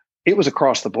 It was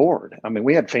across the board. I mean,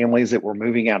 we had families that were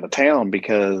moving out of town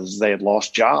because they had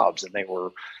lost jobs and they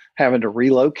were having to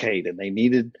relocate, and they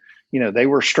needed, they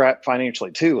were strapped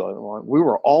financially too. We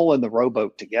were all in the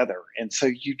rowboat together. And so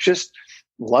you just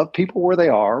love people where they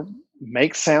are,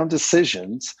 make sound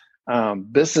decisions,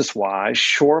 business-wise,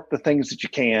 shore up the things that you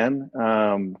can,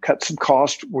 cut some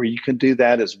costs where you can do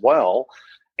that as well,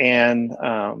 and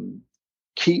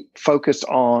keep focused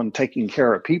on taking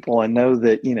care of people, and know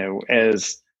that,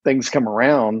 as things come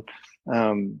around,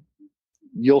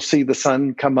 you'll see the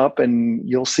sun come up and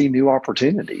you'll see new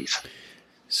opportunities.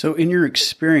 So in your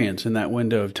experience in that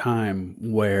window of time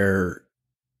where,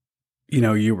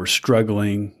 you were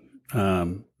struggling,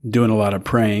 doing a lot of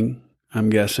praying, I'm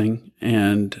guessing,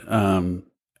 and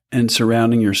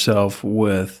surrounding yourself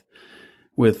with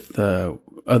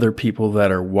other people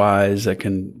that are wise, that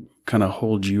can kind of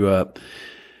hold you up.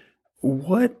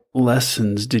 What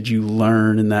lessons did you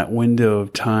learn in that window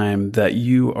of time that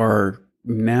you are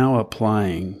now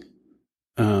applying?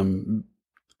 I'm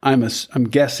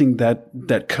guessing that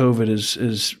COVID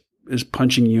is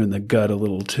punching you in the gut a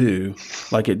little too,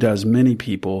 like it does many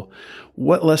people.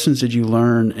 What lessons did you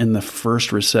learn in the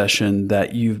first recession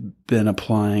that you've been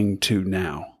applying to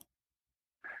now?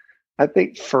 I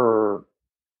think for,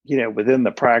 within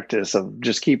the practice of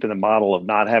just keeping the model of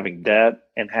not having debt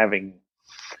and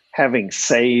having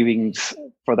savings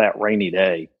for that rainy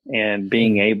day, and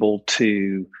being able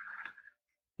to,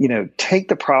 take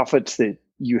the profits that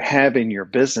you have in your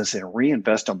business and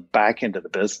reinvest them back into the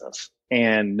business,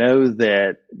 and know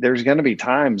that there's going to be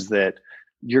times that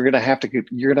you're going to have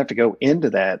to go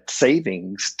into that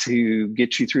savings to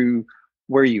get you through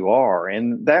where you are.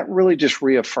 And that really just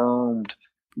reaffirmed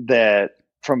that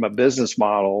from a business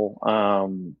model,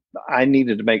 I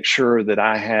needed to make sure that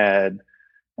I had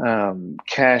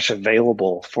cash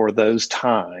available for those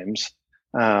times.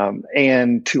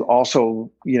 And to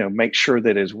also, make sure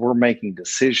that as we're making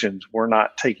decisions, we're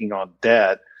not taking on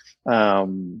debt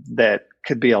that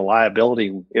could be a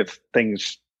liability if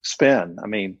things spin. I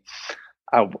mean,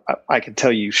 I can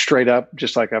tell you straight up,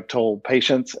 just like I've told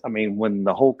patients, I mean, when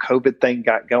the whole COVID thing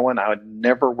got going, I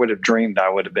never would have dreamed I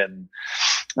would have been,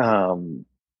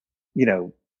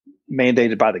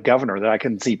 mandated by the governor that I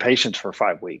couldn't see patients for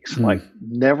 5 weeks. Like,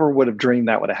 never would have dreamed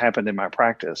that would have happened in my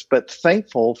practice. But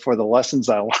thankful for the lessons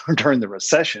I learned during the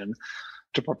recession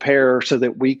to prepare so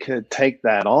that we could take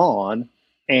that on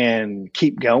and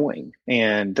keep going.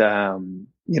 And,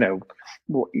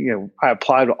 I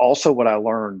applied also what I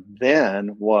learned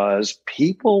then was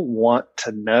people want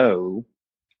to know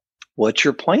what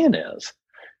your plan is.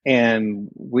 And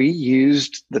we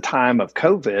used the time of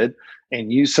COVID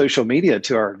and used social media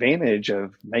to our advantage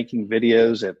of making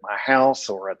videos at my house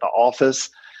or at the office,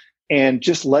 and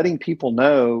just letting people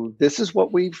know this is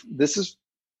what we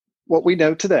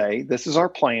know today. This is our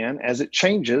plan. As it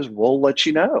changes, we'll let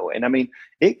you know. And I mean,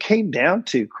 it came down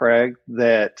to, Craig,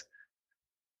 that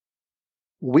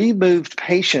we moved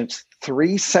patients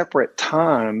 3 separate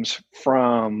times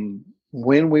from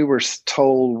when we were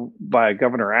told by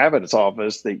Governor Abbott's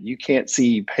office that you can't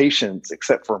see patients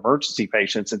except for emergency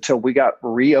patients until we got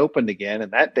reopened again,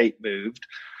 and that date moved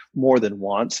more than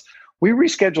once. We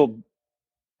rescheduled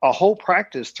a whole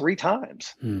practice 3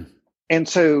 times. And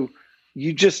so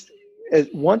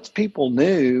once people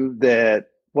knew that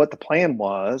what the plan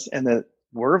was and that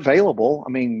we're available,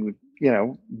 I mean,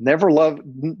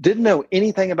 didn't know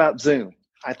anything about Zoom.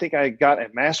 I think I got a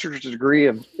master's degree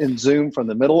in Zoom from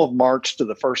the middle of March to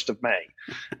the 1st of May,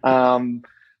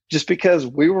 just because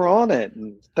we were on it.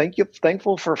 And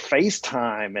thankful for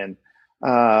FaceTime and,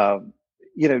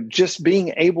 just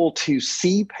being able to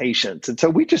see patients. And so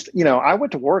we just, I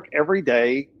went to work every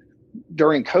day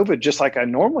during COVID, just like I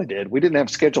normally did. We didn't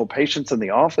have scheduled patients in the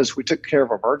office. We took care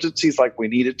of emergencies like we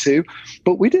needed to,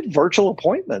 but we did virtual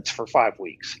appointments for 5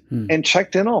 weeks and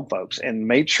checked in on folks and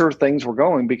made sure things were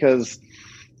going, because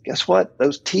guess what?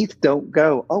 Those teeth don't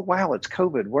go, oh, wow, it's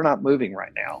COVID. We're not moving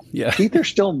right now. Yeah. Teeth are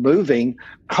still moving,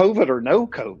 COVID or no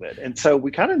COVID. And so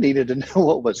we kind of needed to know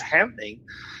what was happening,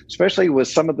 especially with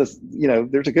some of the,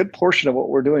 there's a good portion of what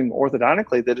we're doing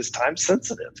orthodontically that is time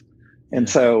sensitive. And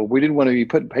so we didn't want to be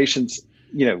putting patients,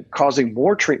 causing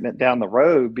more treatment down the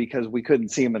road because we couldn't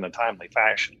see them in a timely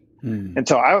fashion. And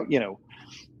so I,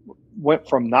 went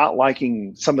from not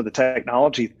liking some of the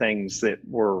technology things that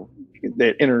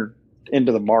entered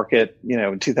into the market,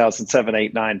 in 2007,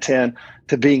 8, 9, 10,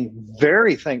 to being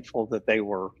very thankful that they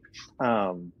were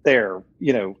there,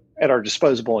 at our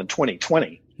disposal in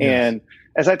 2020. Yes. And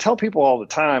as I tell people all the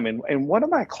time, and one of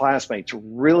my classmates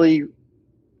really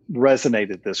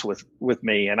resonated this with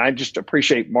me, and I just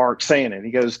appreciate Mark saying it.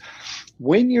 He goes,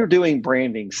 when you're doing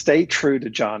branding, stay true to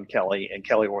John Kelly and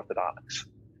Kelly Orthodontics.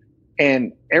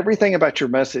 And everything about your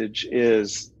message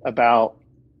is about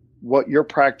what your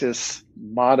practice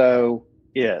motto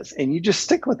is. And you just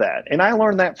stick with that. And I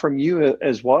learned that from you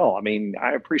as well. I mean,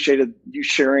 I appreciated you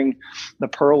sharing the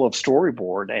pearl of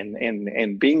storyboard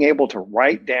and being able to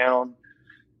write down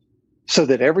so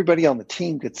that everybody on the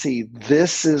team could see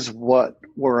this is what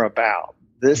we're about.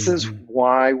 This is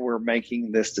why we're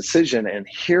making this decision. And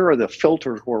here are the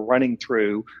filters we're running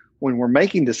through when we're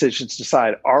making decisions to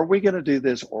decide, are we going to do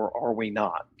this or are we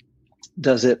not?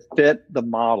 Does it fit the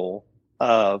model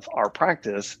of our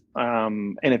practice?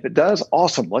 And if it does,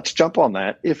 awesome. Let's jump on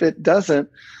that. If it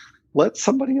doesn't, let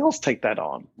somebody else take that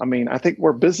on. I mean, I think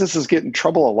where businesses get in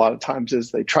trouble a lot of times is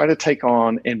they try to take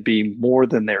on and be more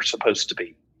than they're supposed to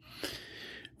be.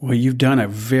 Well, you've done a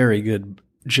very good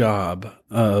job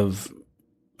of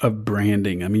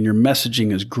branding. I mean, your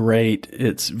messaging is great.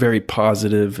 It's very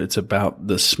positive. It's about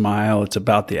the smile. It's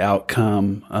about the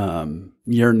outcome.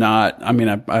 You're not, I mean,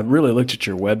 I really looked at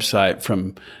your website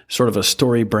from sort of a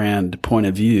story brand point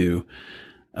of view.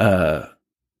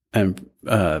 And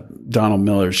Donald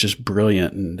Miller is just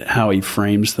brilliant in how he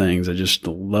frames things. I just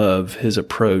love his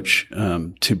approach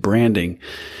to branding.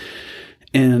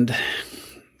 And,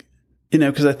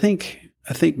 because I think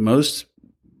most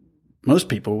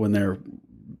people, when they're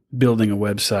building a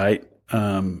website,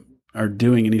 are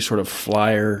doing any sort of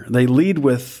flyer, they lead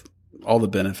with all the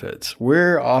benefits.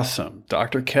 We're awesome.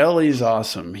 Dr. Kelly's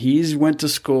awesome. He's went to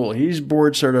school. He's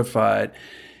board certified.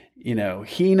 He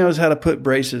knows how to put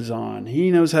braces on. He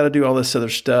knows how to do all this other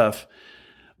stuff.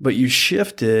 But you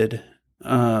shifted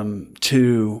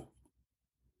to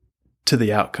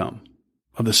the outcome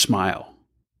of the smile.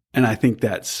 And I think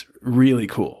that's really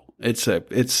cool.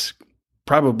 It's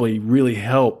probably really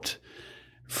helped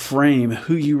frame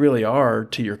who you really are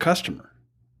to your customer.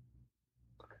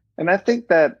 And I think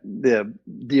that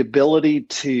the ability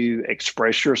to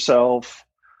express yourself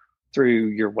through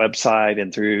your website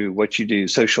and through what you do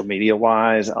social media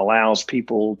wise allows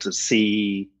people to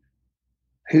see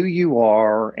who you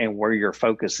are and where your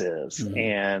focus is. Mm-hmm.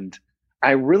 And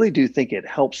I really do think it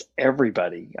helps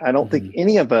everybody. I don't think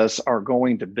any of us are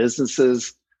going to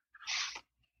businesses,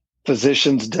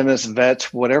 physicians, dentists,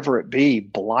 vets, whatever it be,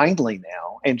 blindly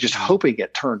now and just hoping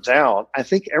it turns out. I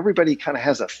think everybody kind of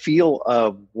has a feel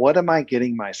of what am I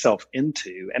getting myself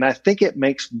into? And I think it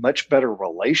makes much better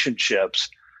relationships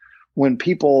when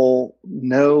people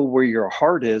know where your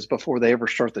heart is before they ever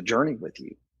start the journey with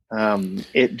you.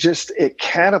 It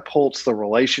catapults the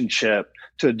relationship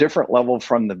to a different level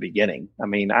from the beginning. I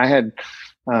mean, I had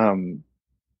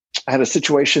a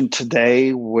situation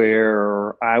today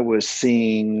where I was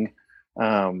seeing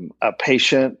a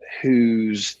patient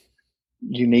who's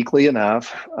uniquely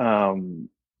enough,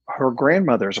 her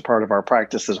grandmother is a part of our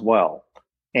practice as well.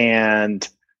 And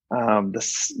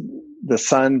the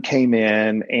son came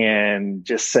in and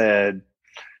just said,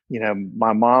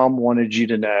 my mom wanted you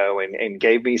to know and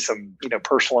gave me some,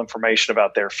 personal information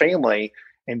about their family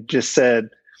and just said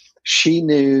she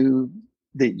knew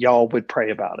that y'all would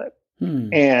pray about it.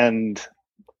 And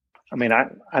I mean,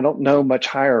 I don't know much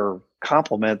higher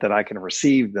compliment that I can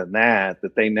receive than that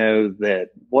they know that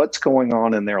what's going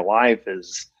on in their life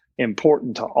is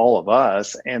important to all of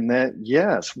us. And that,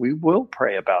 yes, we will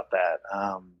pray about that.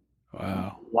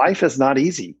 Wow. Life is not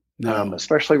easy. No.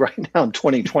 Especially right now in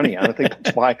 2020. I think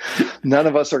that's why none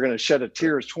of us are going to shed a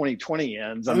tear as 2020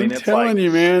 ends. I mean, it's telling you,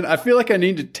 man, I feel like I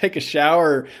need to take a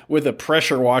shower with a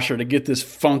pressure washer to get this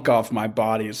funk off my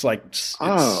body. It's like,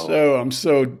 I'm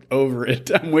so over it.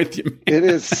 I'm with you, man. It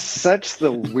is such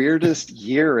the weirdest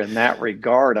year in that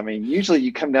regard. I mean, usually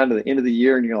you come down to the end of the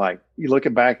year and you're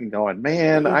looking back and going,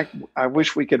 man, I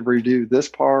wish we could redo this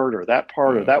part or that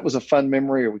part, or that was a fun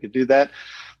memory, or we could do that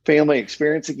family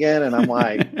experience again. And I'm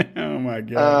like, oh my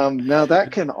God. No,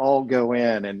 that can all go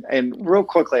in. And real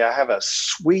quickly, I have a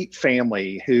sweet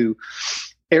family who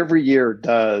every year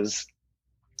does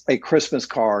a Christmas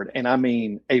card, and I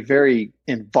mean a very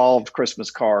involved Christmas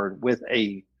card with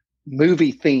a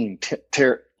movie theme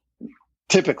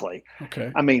typically.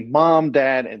 Okay. I mean, mom,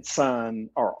 dad, and son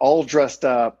are all dressed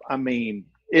up. I mean,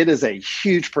 it is a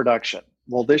huge production.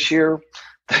 Well, this year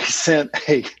they sent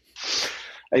a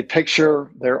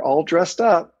picture. They're all dressed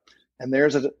up, and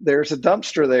there's a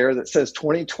dumpster there that says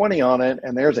 2020 on it,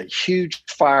 and there's a huge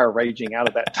fire raging out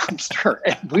of that dumpster.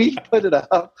 And we put it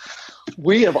up.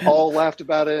 We have all laughed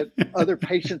about it. Other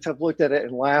patients have looked at it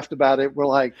and laughed about it. We're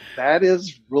like, that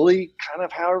is really kind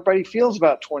of how everybody feels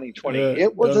about 2020.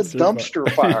 It was a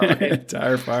dumpster fire.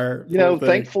 Tire fire.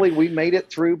 Thankfully we made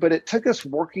it through, but it took us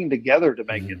working together to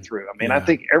make it through. I mean, I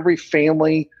think every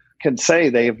family can say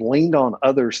they have leaned on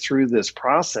others through this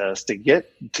process to get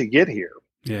here.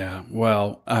 Yeah.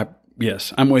 Well,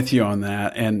 yes, I'm with you on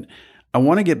that. And I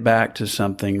want to get back to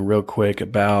something real quick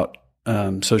about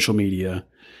social media.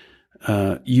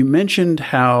 You mentioned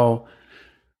how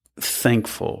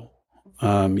thankful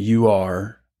you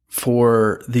are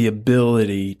for the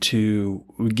ability to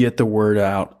get the word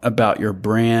out about your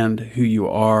brand, who you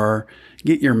are,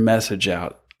 get your message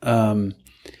out. And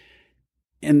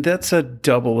that's a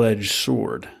double-edged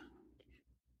sword.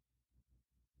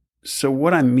 So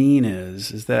what I mean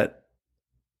is that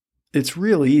it's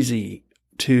real easy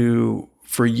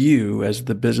for you as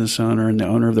the business owner and the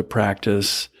owner of the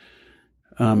practice,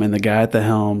 and the guy at the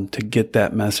helm to get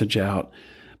that message out.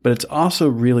 But it's also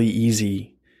really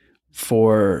easy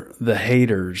for the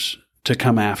haters to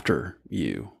come after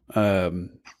you.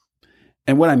 And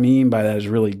what I mean by that is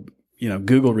really,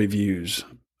 Google reviews.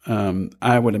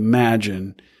 I would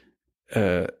imagine,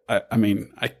 I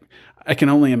can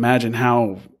only imagine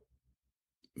how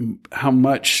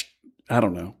much, I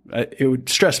don't know, it would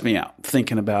stress me out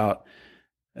thinking about,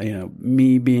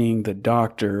 me being the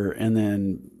doctor and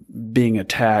then being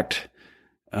attacked,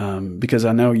 because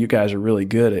I know you guys are really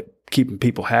good at keeping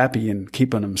people happy and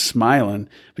keeping them smiling,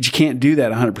 but you can't do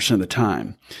that 100% of the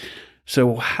time.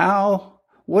 So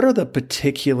what are the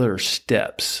particular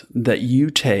steps that you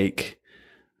take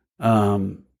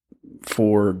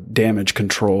for damage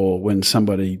control when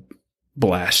somebody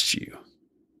blasts you?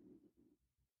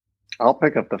 I'll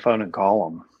pick up the phone and call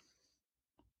them.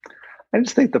 I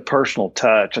just think the personal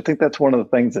touch, I think that's one of the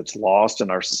things that's lost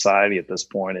in our society at this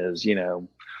point is,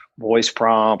 voice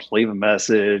prompts, leave a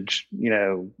message,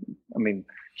 can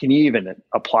you even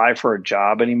apply for a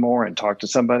job anymore and talk to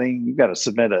somebody? You've got to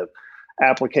submit an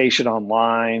application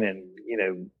online, and,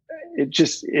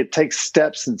 it takes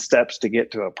steps and steps to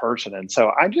get to a person. And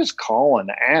so I just call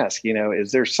and ask,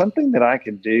 is there something that I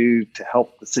can do to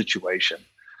help the situation?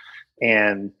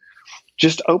 And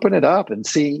just open it up and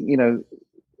see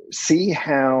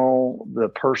how the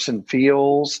person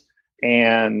feels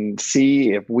and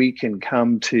see if we can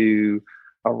come to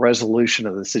a resolution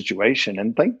of the situation.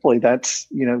 And thankfully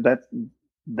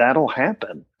that'll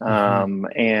happen. Mm-hmm.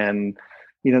 And,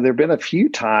 there've been a few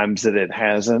times that it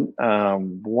hasn't.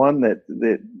 One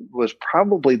that was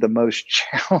probably the most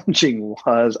challenging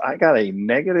was I got a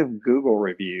negative Google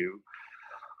review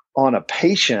on a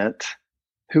patient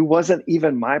who wasn't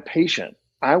even my patient.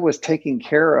 I was taking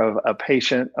care of a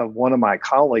patient of one of my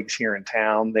colleagues here in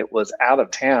town that was out of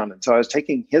town. And so I was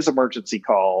taking his emergency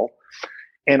call,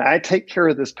 and I take care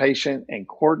of this patient and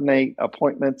coordinate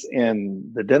appointments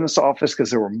in the dentist's office because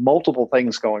there were multiple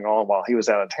things going on while he was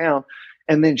out of town.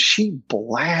 And then she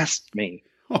blasts me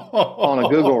on a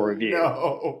Google review.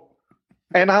 No.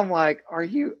 And I'm like, are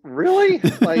you really?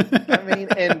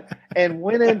 And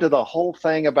went into the whole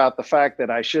thing about the fact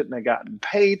that I shouldn't have gotten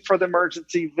paid for the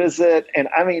emergency visit. And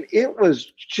it was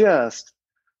just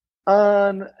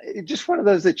one of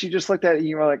those that you just looked at and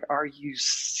you were like, are you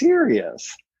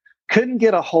serious? Couldn't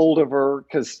get a hold of her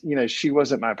because, she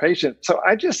wasn't my patient. So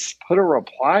I just put a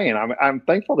reply in. I'm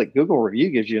thankful that Google Review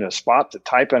gives you a spot to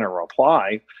type in a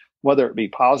reply, whether it be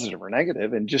positive or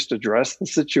negative, and just address the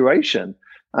situation.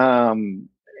 And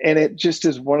it just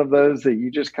is one of those that you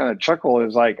just kind of chuckle. It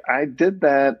was like, I did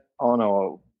that on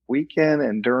a weekend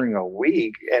and during a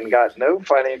week and got no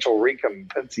financial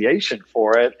recompensation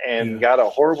for it and got a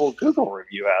horrible Google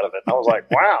review out of it. And I was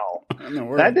like, wow,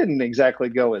 that didn't exactly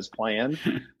go as planned.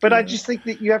 But I just think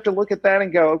that you have to look at that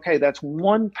and go, okay, that's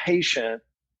one patient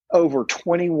over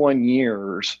 21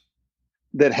 years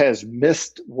that has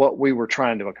missed what we were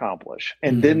trying to accomplish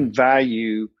and didn't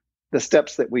value the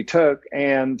steps that we took.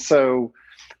 And so,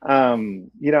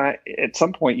 at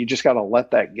some point you just got to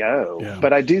let that go. Yeah.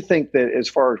 But I do think that as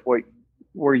far as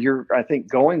where you're, I think,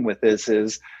 going with this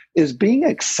is being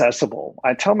accessible.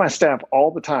 I tell my staff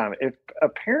all the time, if a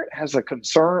parent has a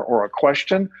concern or a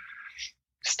question,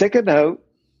 stick a note,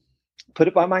 put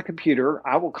it by my computer.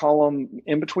 I will call them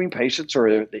in between patients or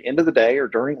at the end of the day or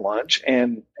during lunch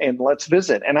and let's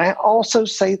visit. And I also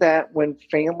say that when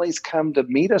families come to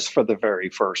meet us for the very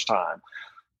first time,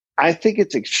 I think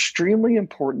it's extremely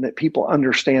important that people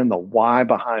understand the why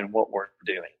behind what we're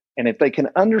doing. And if they can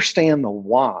understand the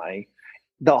why,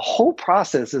 the whole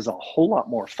process is a whole lot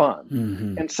more fun.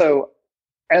 Mm-hmm. And so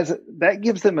that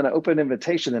gives them an open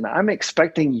invitation, and I'm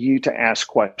expecting you to ask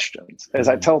questions. As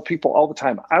I tell people all the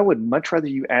time, I would much rather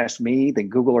you ask me than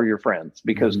Google or your friends,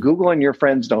 because Google and your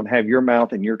friends don't have your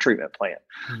mouth and your treatment plan.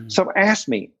 So ask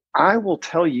me. I will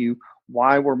tell you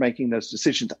why we're making those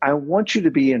decisions. I want you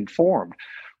to be informed.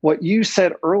 What you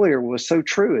said earlier was so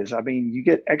true. You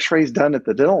get x-rays done at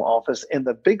the dental office, and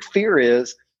the big fear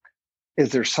is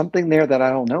there something there that I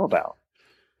don't know about?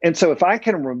 And so if I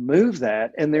can remove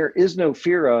that and there is no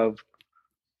fear of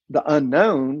the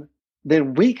unknown,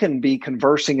 then we can be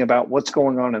conversing about what's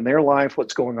going on in their life,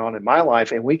 what's going on in my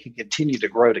life, and we can continue to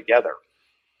grow together.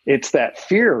 It's that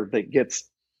fear that gets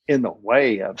in the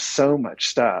way of so much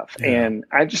stuff. Yeah. And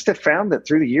I just have found that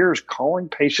through the years, calling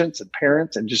patients and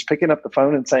parents and just picking up the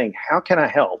phone and saying, how can I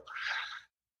help?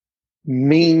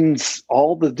 Means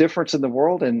all the difference in the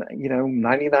world. And,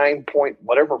 99 point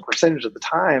whatever percentage of the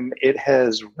time, it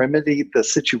has remedied the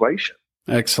situation.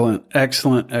 Excellent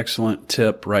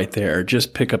tip right there.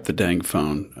 Just pick up the dang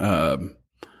phone.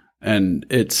 And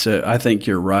it's, I think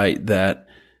you're right that,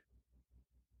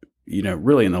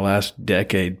 really in the last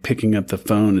decade, picking up the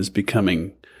phone is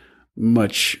becoming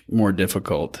much more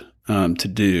difficult to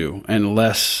do, and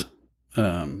less,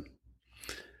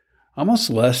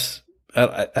 almost less.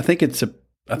 I think it's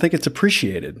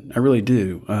appreciated. I really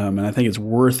do, and I think it's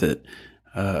worth it.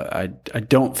 I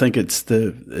don't think it's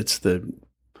the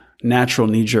natural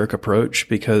knee jerk approach,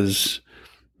 because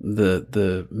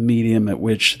the medium at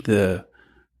which the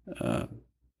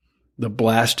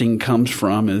blasting comes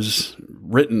from is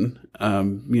written.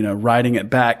 Writing it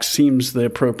back seems the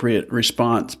appropriate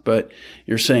response, but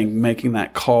you're saying making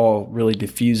that call really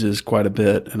diffuses quite a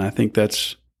bit, and I think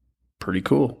that's pretty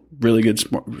cool. Really good,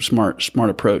 smart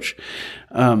approach.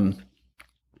 I've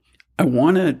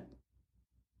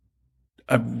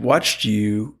watched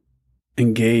you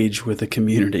engage with the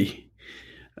community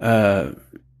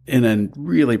in a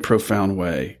really profound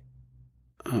way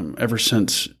ever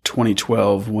since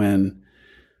 2012, when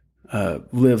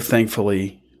Live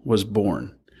Thankfully was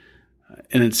born.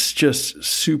 And it's just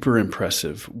super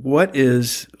impressive. What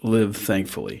is Live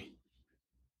Thankfully?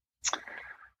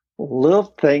 Live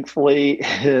Thankfully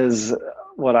is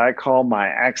what I call my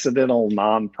accidental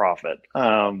nonprofit.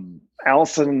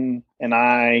 Allison and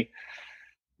I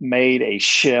made a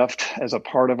shift as a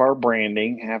part of our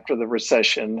branding after the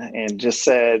recession and just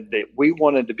said that we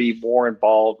wanted to be more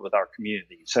involved with our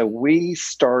community. So we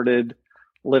started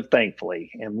Live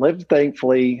Thankfully, and Live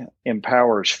Thankfully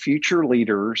empowers future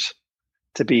leaders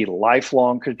to be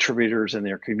lifelong contributors in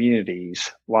their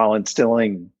communities while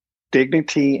instilling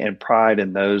dignity and pride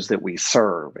in those that we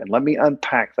serve. And let me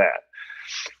unpack that.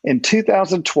 In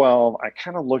 2012, I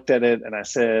kind of looked at it and I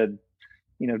said,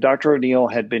 Dr. O'Neill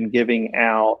had been giving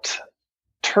out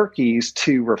turkeys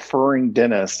to referring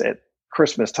dentists at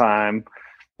Christmas time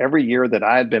every year that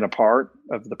I had been a part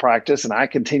of the practice, and I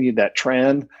continued that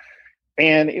trend.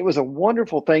 And it was a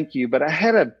wonderful thank you, but I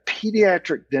had a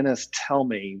pediatric dentist tell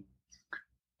me,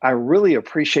 I really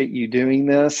appreciate you doing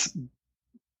this,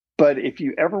 but if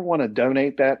you ever want to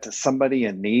donate that to somebody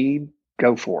in need,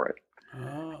 go for it.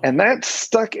 Oh. And that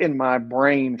stuck in my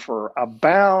brain for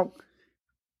about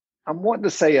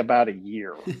a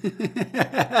year.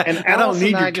 And Allison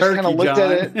and I just kind of looked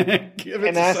at it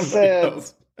and I said,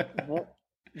 well,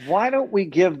 why don't we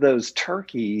give those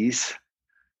turkeys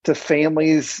to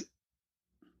families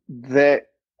that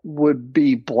would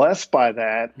be blessed by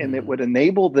that and that would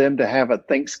enable them to have a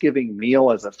Thanksgiving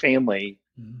meal as a family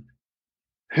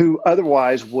who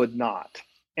otherwise would not.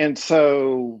 And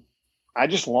so I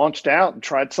just launched out and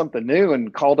tried something new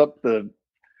and called up the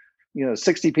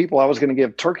 60 people I was going to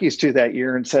give turkeys to that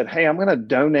year and said, hey, I'm going to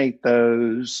donate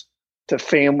those to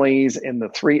families in the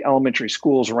 3 elementary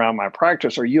schools around my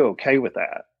practice. Are you okay with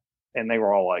that? And they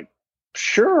were all like,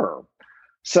 sure.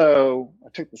 So I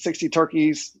took the 60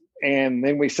 turkeys, and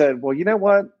then we said, well, you know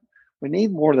what? We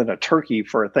need more than a turkey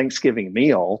for a Thanksgiving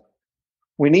meal.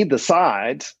 We need the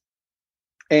sides.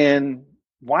 And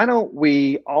why don't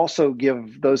we also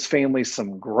give those families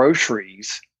some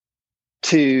groceries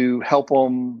to help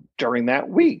them during that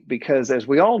week? Because as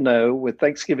we all know, with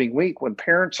Thanksgiving week, when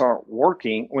parents aren't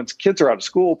working, when kids are out of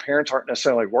school, parents aren't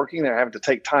necessarily working, they're having to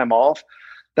take time off.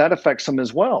 That affects them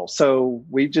as well. So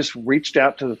we just reached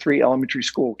out to the 3 elementary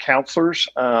school counselors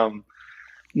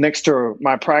next to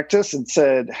my practice and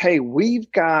said, hey,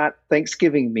 we've got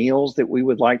Thanksgiving meals that we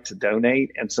would like to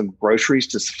donate and some groceries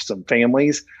to some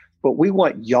families, but we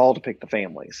want y'all to pick the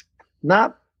families,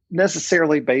 not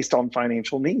necessarily based on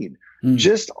financial need,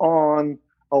 just on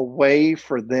a way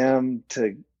for them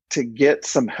to get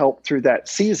some help through that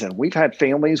season. We've had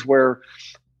families where,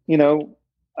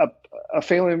 a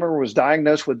family member was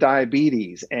diagnosed with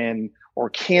diabetes or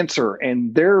cancer,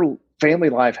 and their family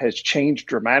life has changed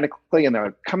dramatically, and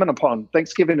they're coming upon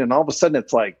Thanksgiving, and all of a sudden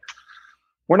it's like,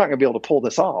 we're not going to be able to pull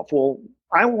this off. Well,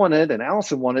 I wanted, and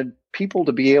Allison wanted, people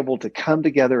to be able to come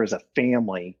together as a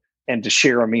family and to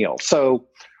share a meal. So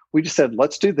we just said,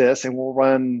 let's do this, and we'll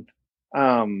run,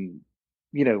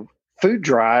 food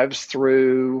drives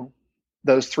through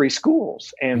those 3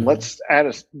 schools. And let's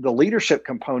add the leadership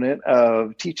component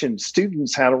of teaching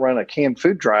students how to run a canned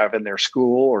food drive in their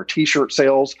school or T-shirt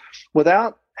sales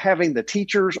without having the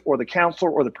teachers or the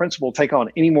counselor or the principal take on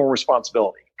any more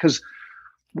responsibility. Because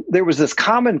there was this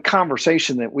common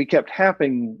conversation that we kept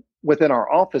having within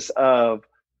our office of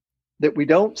that we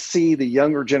don't see the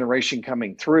younger generation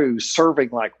coming through serving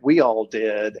like we all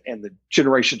did and the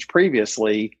generations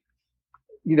previously,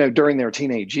 during their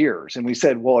teenage years. And we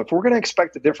said, well, if we're going to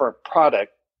expect a different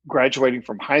product graduating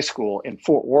from high school in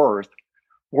Fort Worth,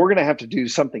 we're going to have to do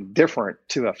something different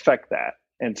to affect that.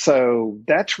 And so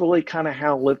that's really kind of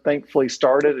how Live Thankfully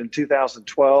started in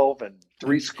 2012, and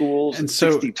 3 schools and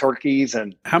 60 turkeys.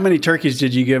 And how many turkeys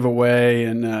did you give away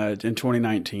in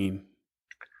 2019?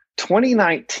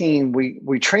 2019, we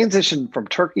transitioned from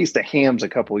turkeys to hams a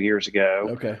couple of years ago.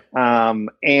 Okay.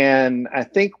 And I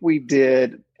think we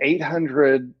did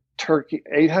 800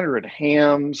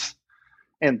 hams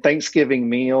and Thanksgiving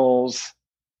meals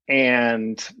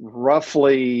and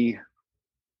roughly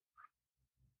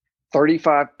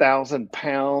 35,000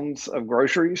 pounds of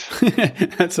groceries.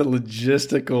 That's a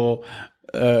logistical,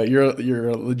 you're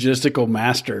a logistical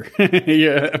master.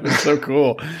 Yeah, that's so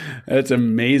cool. That's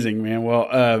amazing, man.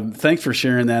 Well, thanks for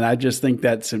sharing that. I just think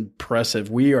that's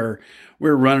impressive. We're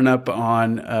running up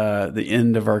on the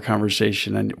end of our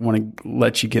conversation. I want to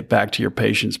let you get back to your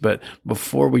patients, but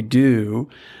before we do,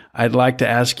 I'd like to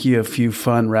ask you a few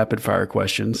fun rapid fire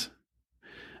questions.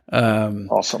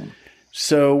 Awesome.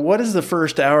 So what does the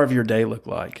first hour of your day look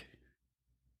like?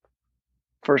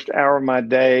 First hour of my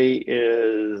day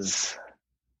is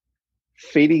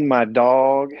feeding my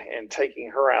dog and taking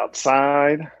her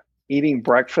outside, eating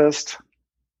breakfast,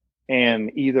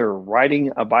 and either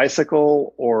riding a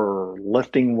bicycle or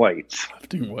lifting weights.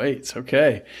 Lifting weights.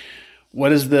 Okay.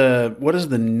 What is the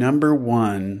number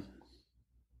one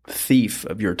thief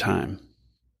of your time?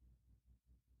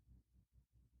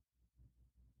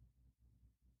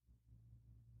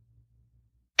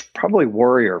 Probably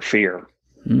worry or fear.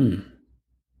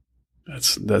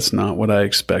 That's not what I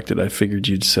expected. I figured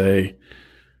you'd say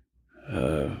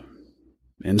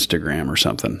Instagram or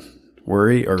something.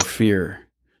 Worry or fear.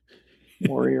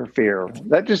 Worry or fear.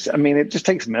 It just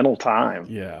takes mental time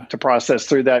to process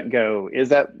through that and go, is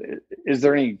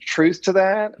there any truth to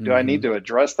that? Do I need to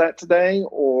address that today?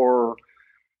 Or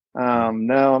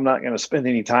no, I'm not going to spend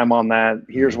any time on that.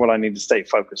 Here's what I need to stay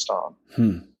focused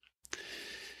on.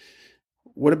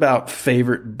 What about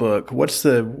favorite book?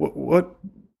 What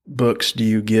books do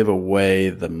you give away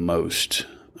the most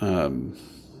to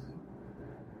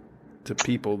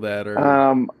people that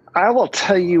are? I will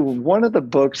tell you one of the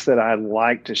books that I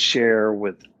like to share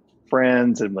with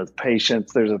friends and with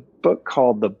patients. There's a book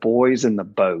called The Boys in the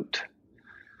Boat,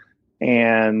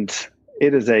 and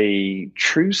it is a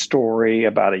true story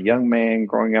about a young man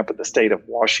growing up in the state of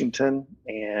Washington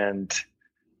and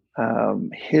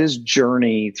his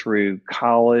journey through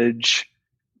college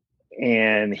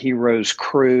and Heroes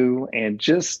Crew, and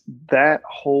just that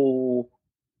whole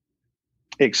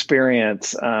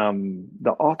experience.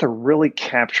 The author really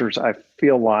captures, I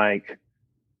feel like,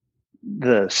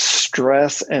 the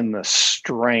stress and the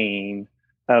strain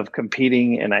of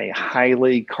competing in a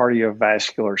highly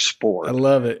cardiovascular sport. I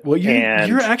love it. Well,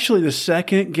 you're actually the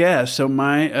second guest. So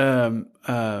my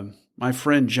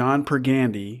friend John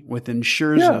Pergandy with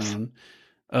InsureZone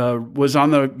was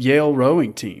on the Yale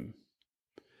rowing team,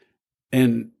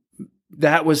 and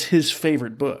that was his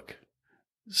favorite book.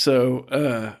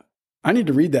 So I need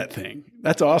to read that thing.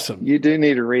 That's awesome. You do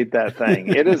need to read that thing.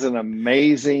 It is an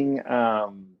amazing.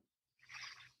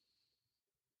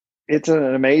 It's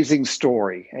an amazing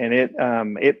story, and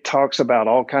it talks about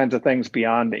all kinds of things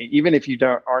beyond. Even if you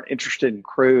aren't interested in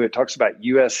crew, it talks about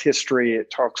U.S. history.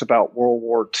 It talks about World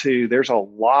War II. There's a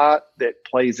lot that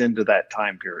plays into that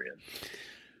time period.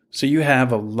 So you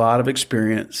have a lot of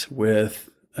experience with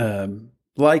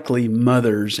likely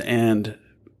mothers and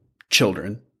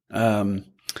children.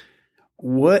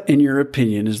 What, in your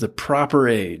opinion, is the proper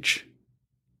age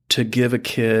to give a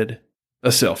kid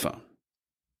a cell phone?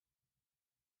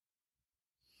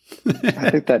 I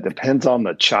think that depends on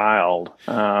the child.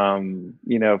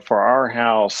 For our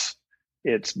house,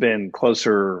 it's been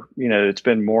closer, it's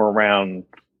been more around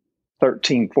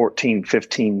 13, 14,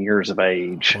 15 years of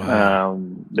age. Wow.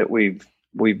 That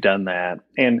we've done that.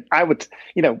 And I would,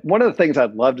 one of the things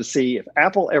I'd love to see, if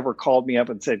Apple ever called me up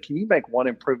and said, can you make one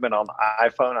improvement on the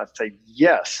iPhone? I'd say,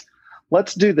 yes,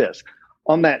 let's do this.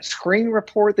 On that screen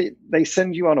report that they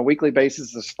send you on a weekly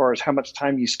basis, as far as how much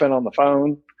time you spend on the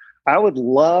phone, I would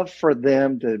love for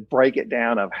them to break it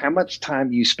down of how much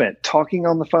time you spent talking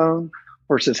on the phone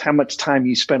versus how much time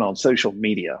you spent on social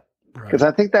media. Because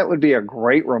I think that would be a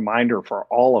great reminder for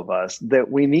all of us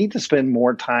that we need to spend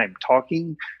more time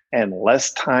talking and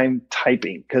less time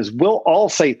typing, because we'll all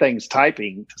say things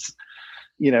typing,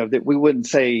 that we wouldn't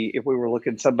say if we were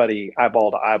looking somebody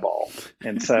eyeball to eyeball.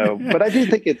 And so, but I do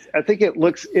think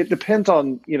it depends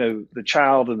on, the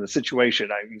child and the situation.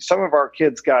 I mean, some of our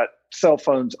kids got cell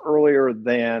phones earlier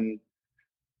than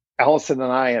Allison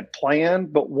and I had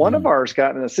planned, but one of ours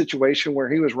got in a situation where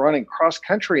he was running cross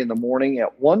country in the morning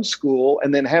at one school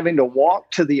and then having to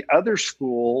walk to the other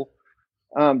school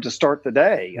to start the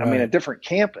day. Right. I mean, a different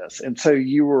campus. And so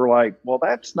you were like, well,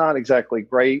 that's not exactly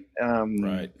great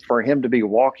for him to be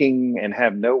walking and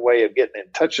have no way of getting in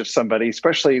touch with somebody,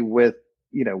 especially with,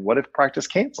 what if practice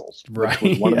cancels? Right.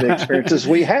 Which was one of the experiences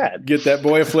we had. Get that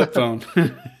boy a flip phone.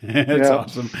 That's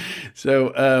awesome.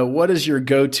 So what is your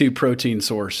go-to protein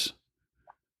source?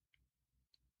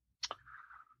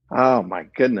 Oh, my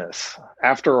goodness.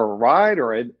 After a ride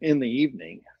or in the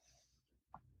evening?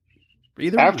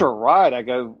 After a ride, I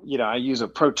go, I use a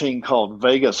protein called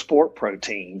Vega Sport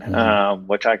Protein,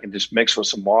 which I can just mix with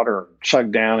some water,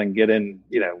 chug down and get in,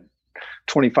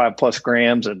 25 plus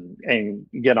grams and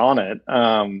get on it.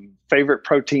 Favorite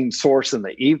protein source in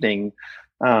the evening.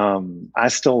 I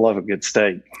still love a good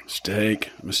steak.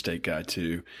 I'm a steak guy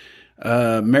too.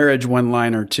 Marriage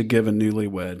one-liner to give a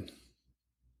newlywed.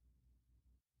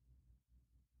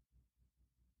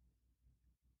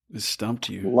 It stumped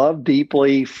you. Love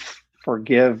deeply,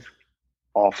 forgive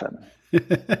often.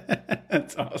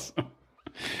 That's awesome.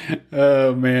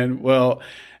 Oh man. Well,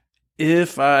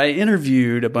 if I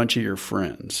interviewed a bunch of your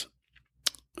friends,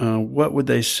 what would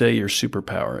they say your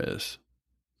superpower is?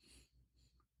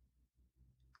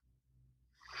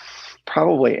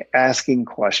 Probably asking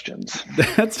questions.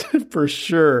 That's for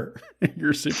sure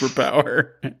your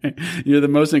superpower. You're the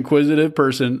most inquisitive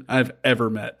person I've ever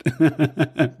met.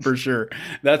 For sure.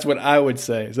 That's what I would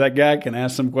say. Is that guy can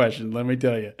ask some questions, let me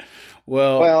tell you.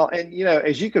 Well, and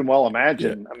as you can well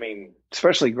imagine, I mean,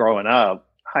 especially growing up,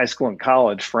 high school and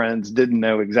college friends didn't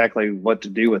know exactly what to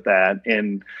do with that.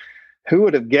 And who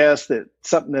would have guessed that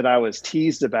something that I was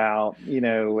teased about,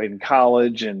 in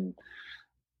college, and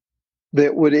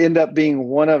that would end up being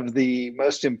one of the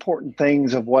most important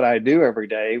things of what I do every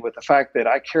day, with the fact that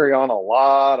I carry on a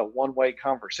lot of one-way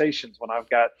conversations when I've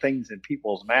got things in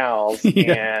people's mouths.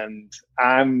 And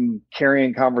I'm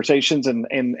carrying conversations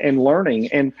and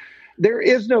learning. And there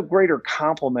is no greater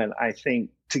compliment, I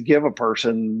think, to give a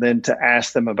person than to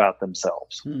ask them about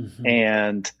themselves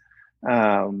and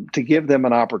to give them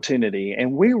an opportunity.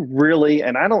 And we really,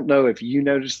 and I don't know if you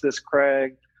noticed this,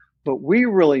 Craig, but we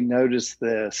really noticed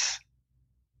this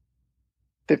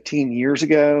 15 years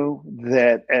ago,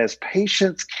 that as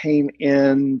patients came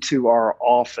into our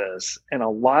office, and a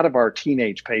lot of our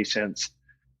teenage patients,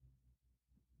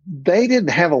 they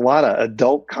didn't have a lot of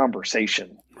adult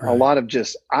conversation, a lot of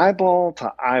just eyeball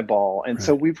to eyeball. And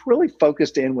so we've really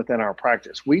focused in within our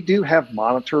practice. We do have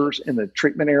monitors in the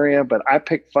treatment area, but I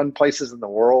pick fun places in the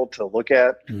world to look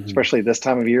at, especially this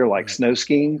time of year, like snow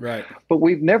skiing. Right. But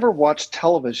we've never watched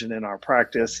television in our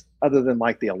practice other than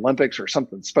like the Olympics or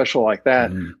something special like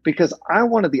that, because I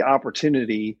wanted the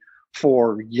opportunity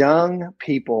for young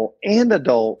people and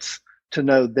adults to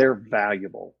know they're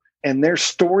valuable and their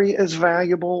story is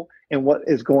valuable, and what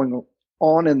is going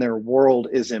on in their world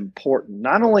is important,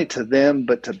 not only to them,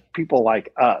 but to people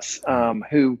like us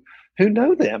who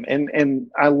know them. And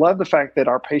I love the fact that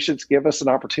our patients give us an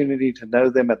opportunity to know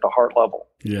them at the heart level.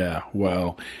 Yeah.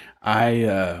 Well,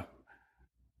 I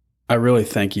really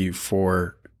thank you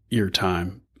for your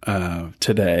time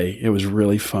today. It was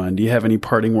really fun. Do you have any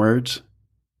parting words?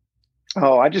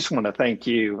 Oh, I just want to thank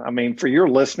you. I mean, for your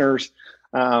listeners,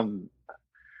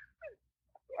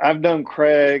 I've known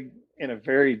Craig in a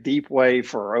very deep way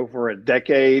for over a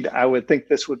decade. I would think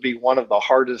this would be one of the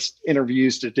hardest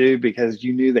interviews to do because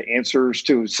you knew the answers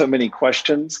to so many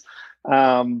questions.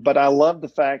 But I love the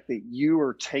fact that you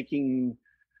are taking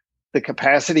the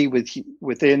capacity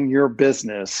within your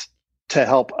business to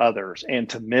help others and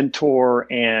to mentor.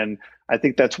 And I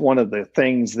think that's one of the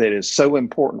things that is so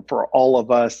important for all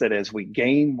of us, that as we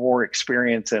gain more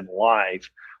experience in life,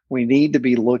 we need to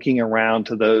be looking around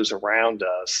to those around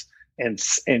us and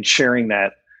sharing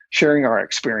our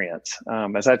experience.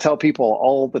 As I tell people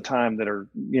all the time that are,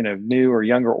 new or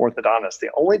younger orthodontists, the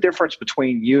only difference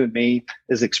between you and me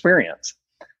is experience.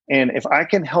 And if I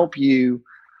can help you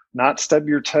not stub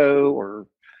your toe, or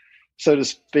so to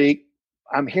speak,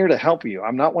 I'm here to help you.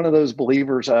 I'm not one of those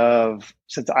believers of,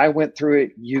 since I went through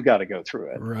it, you got to go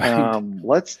through it. Right.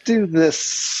 Let's do this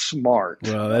smart.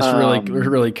 Well, that's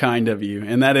really kind of you.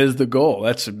 And that is the goal.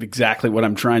 That's exactly what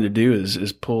I'm trying to do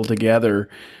is pull together,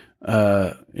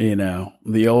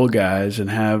 the old guys and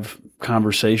have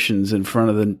conversations in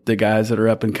front of the guys that are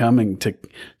up and coming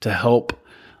to help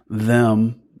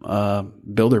them,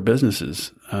 build their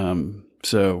businesses.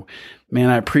 So man,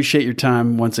 I appreciate your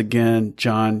time once again,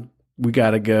 John. We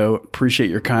got to go. Appreciate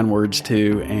your kind words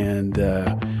too. And,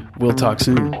 we'll talk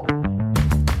soon.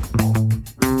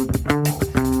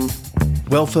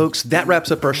 Well, folks, that wraps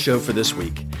up our show for this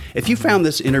week. If you found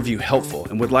this interview helpful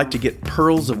and would like to get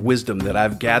pearls of wisdom that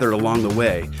I've gathered along the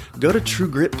way, go to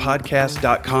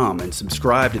TrueGritPodcast.com and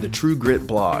subscribe to the True Grit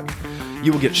blog.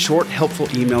 You will get short, helpful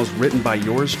emails written by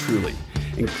yours truly.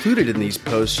 Included in these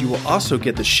posts, you will also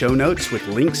get the show notes with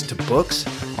links to books,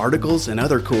 articles, and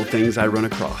other cool things I run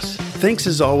across. Thanks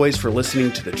as always for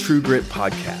listening to the True Grit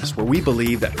Podcast, where we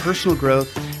believe that personal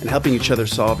growth and helping each other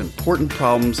solve important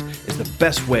problems is the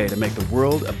best way to make the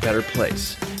world a better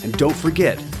place. And don't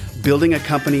forget, building a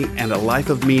company and a life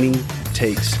of meaning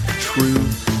takes true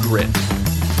grit.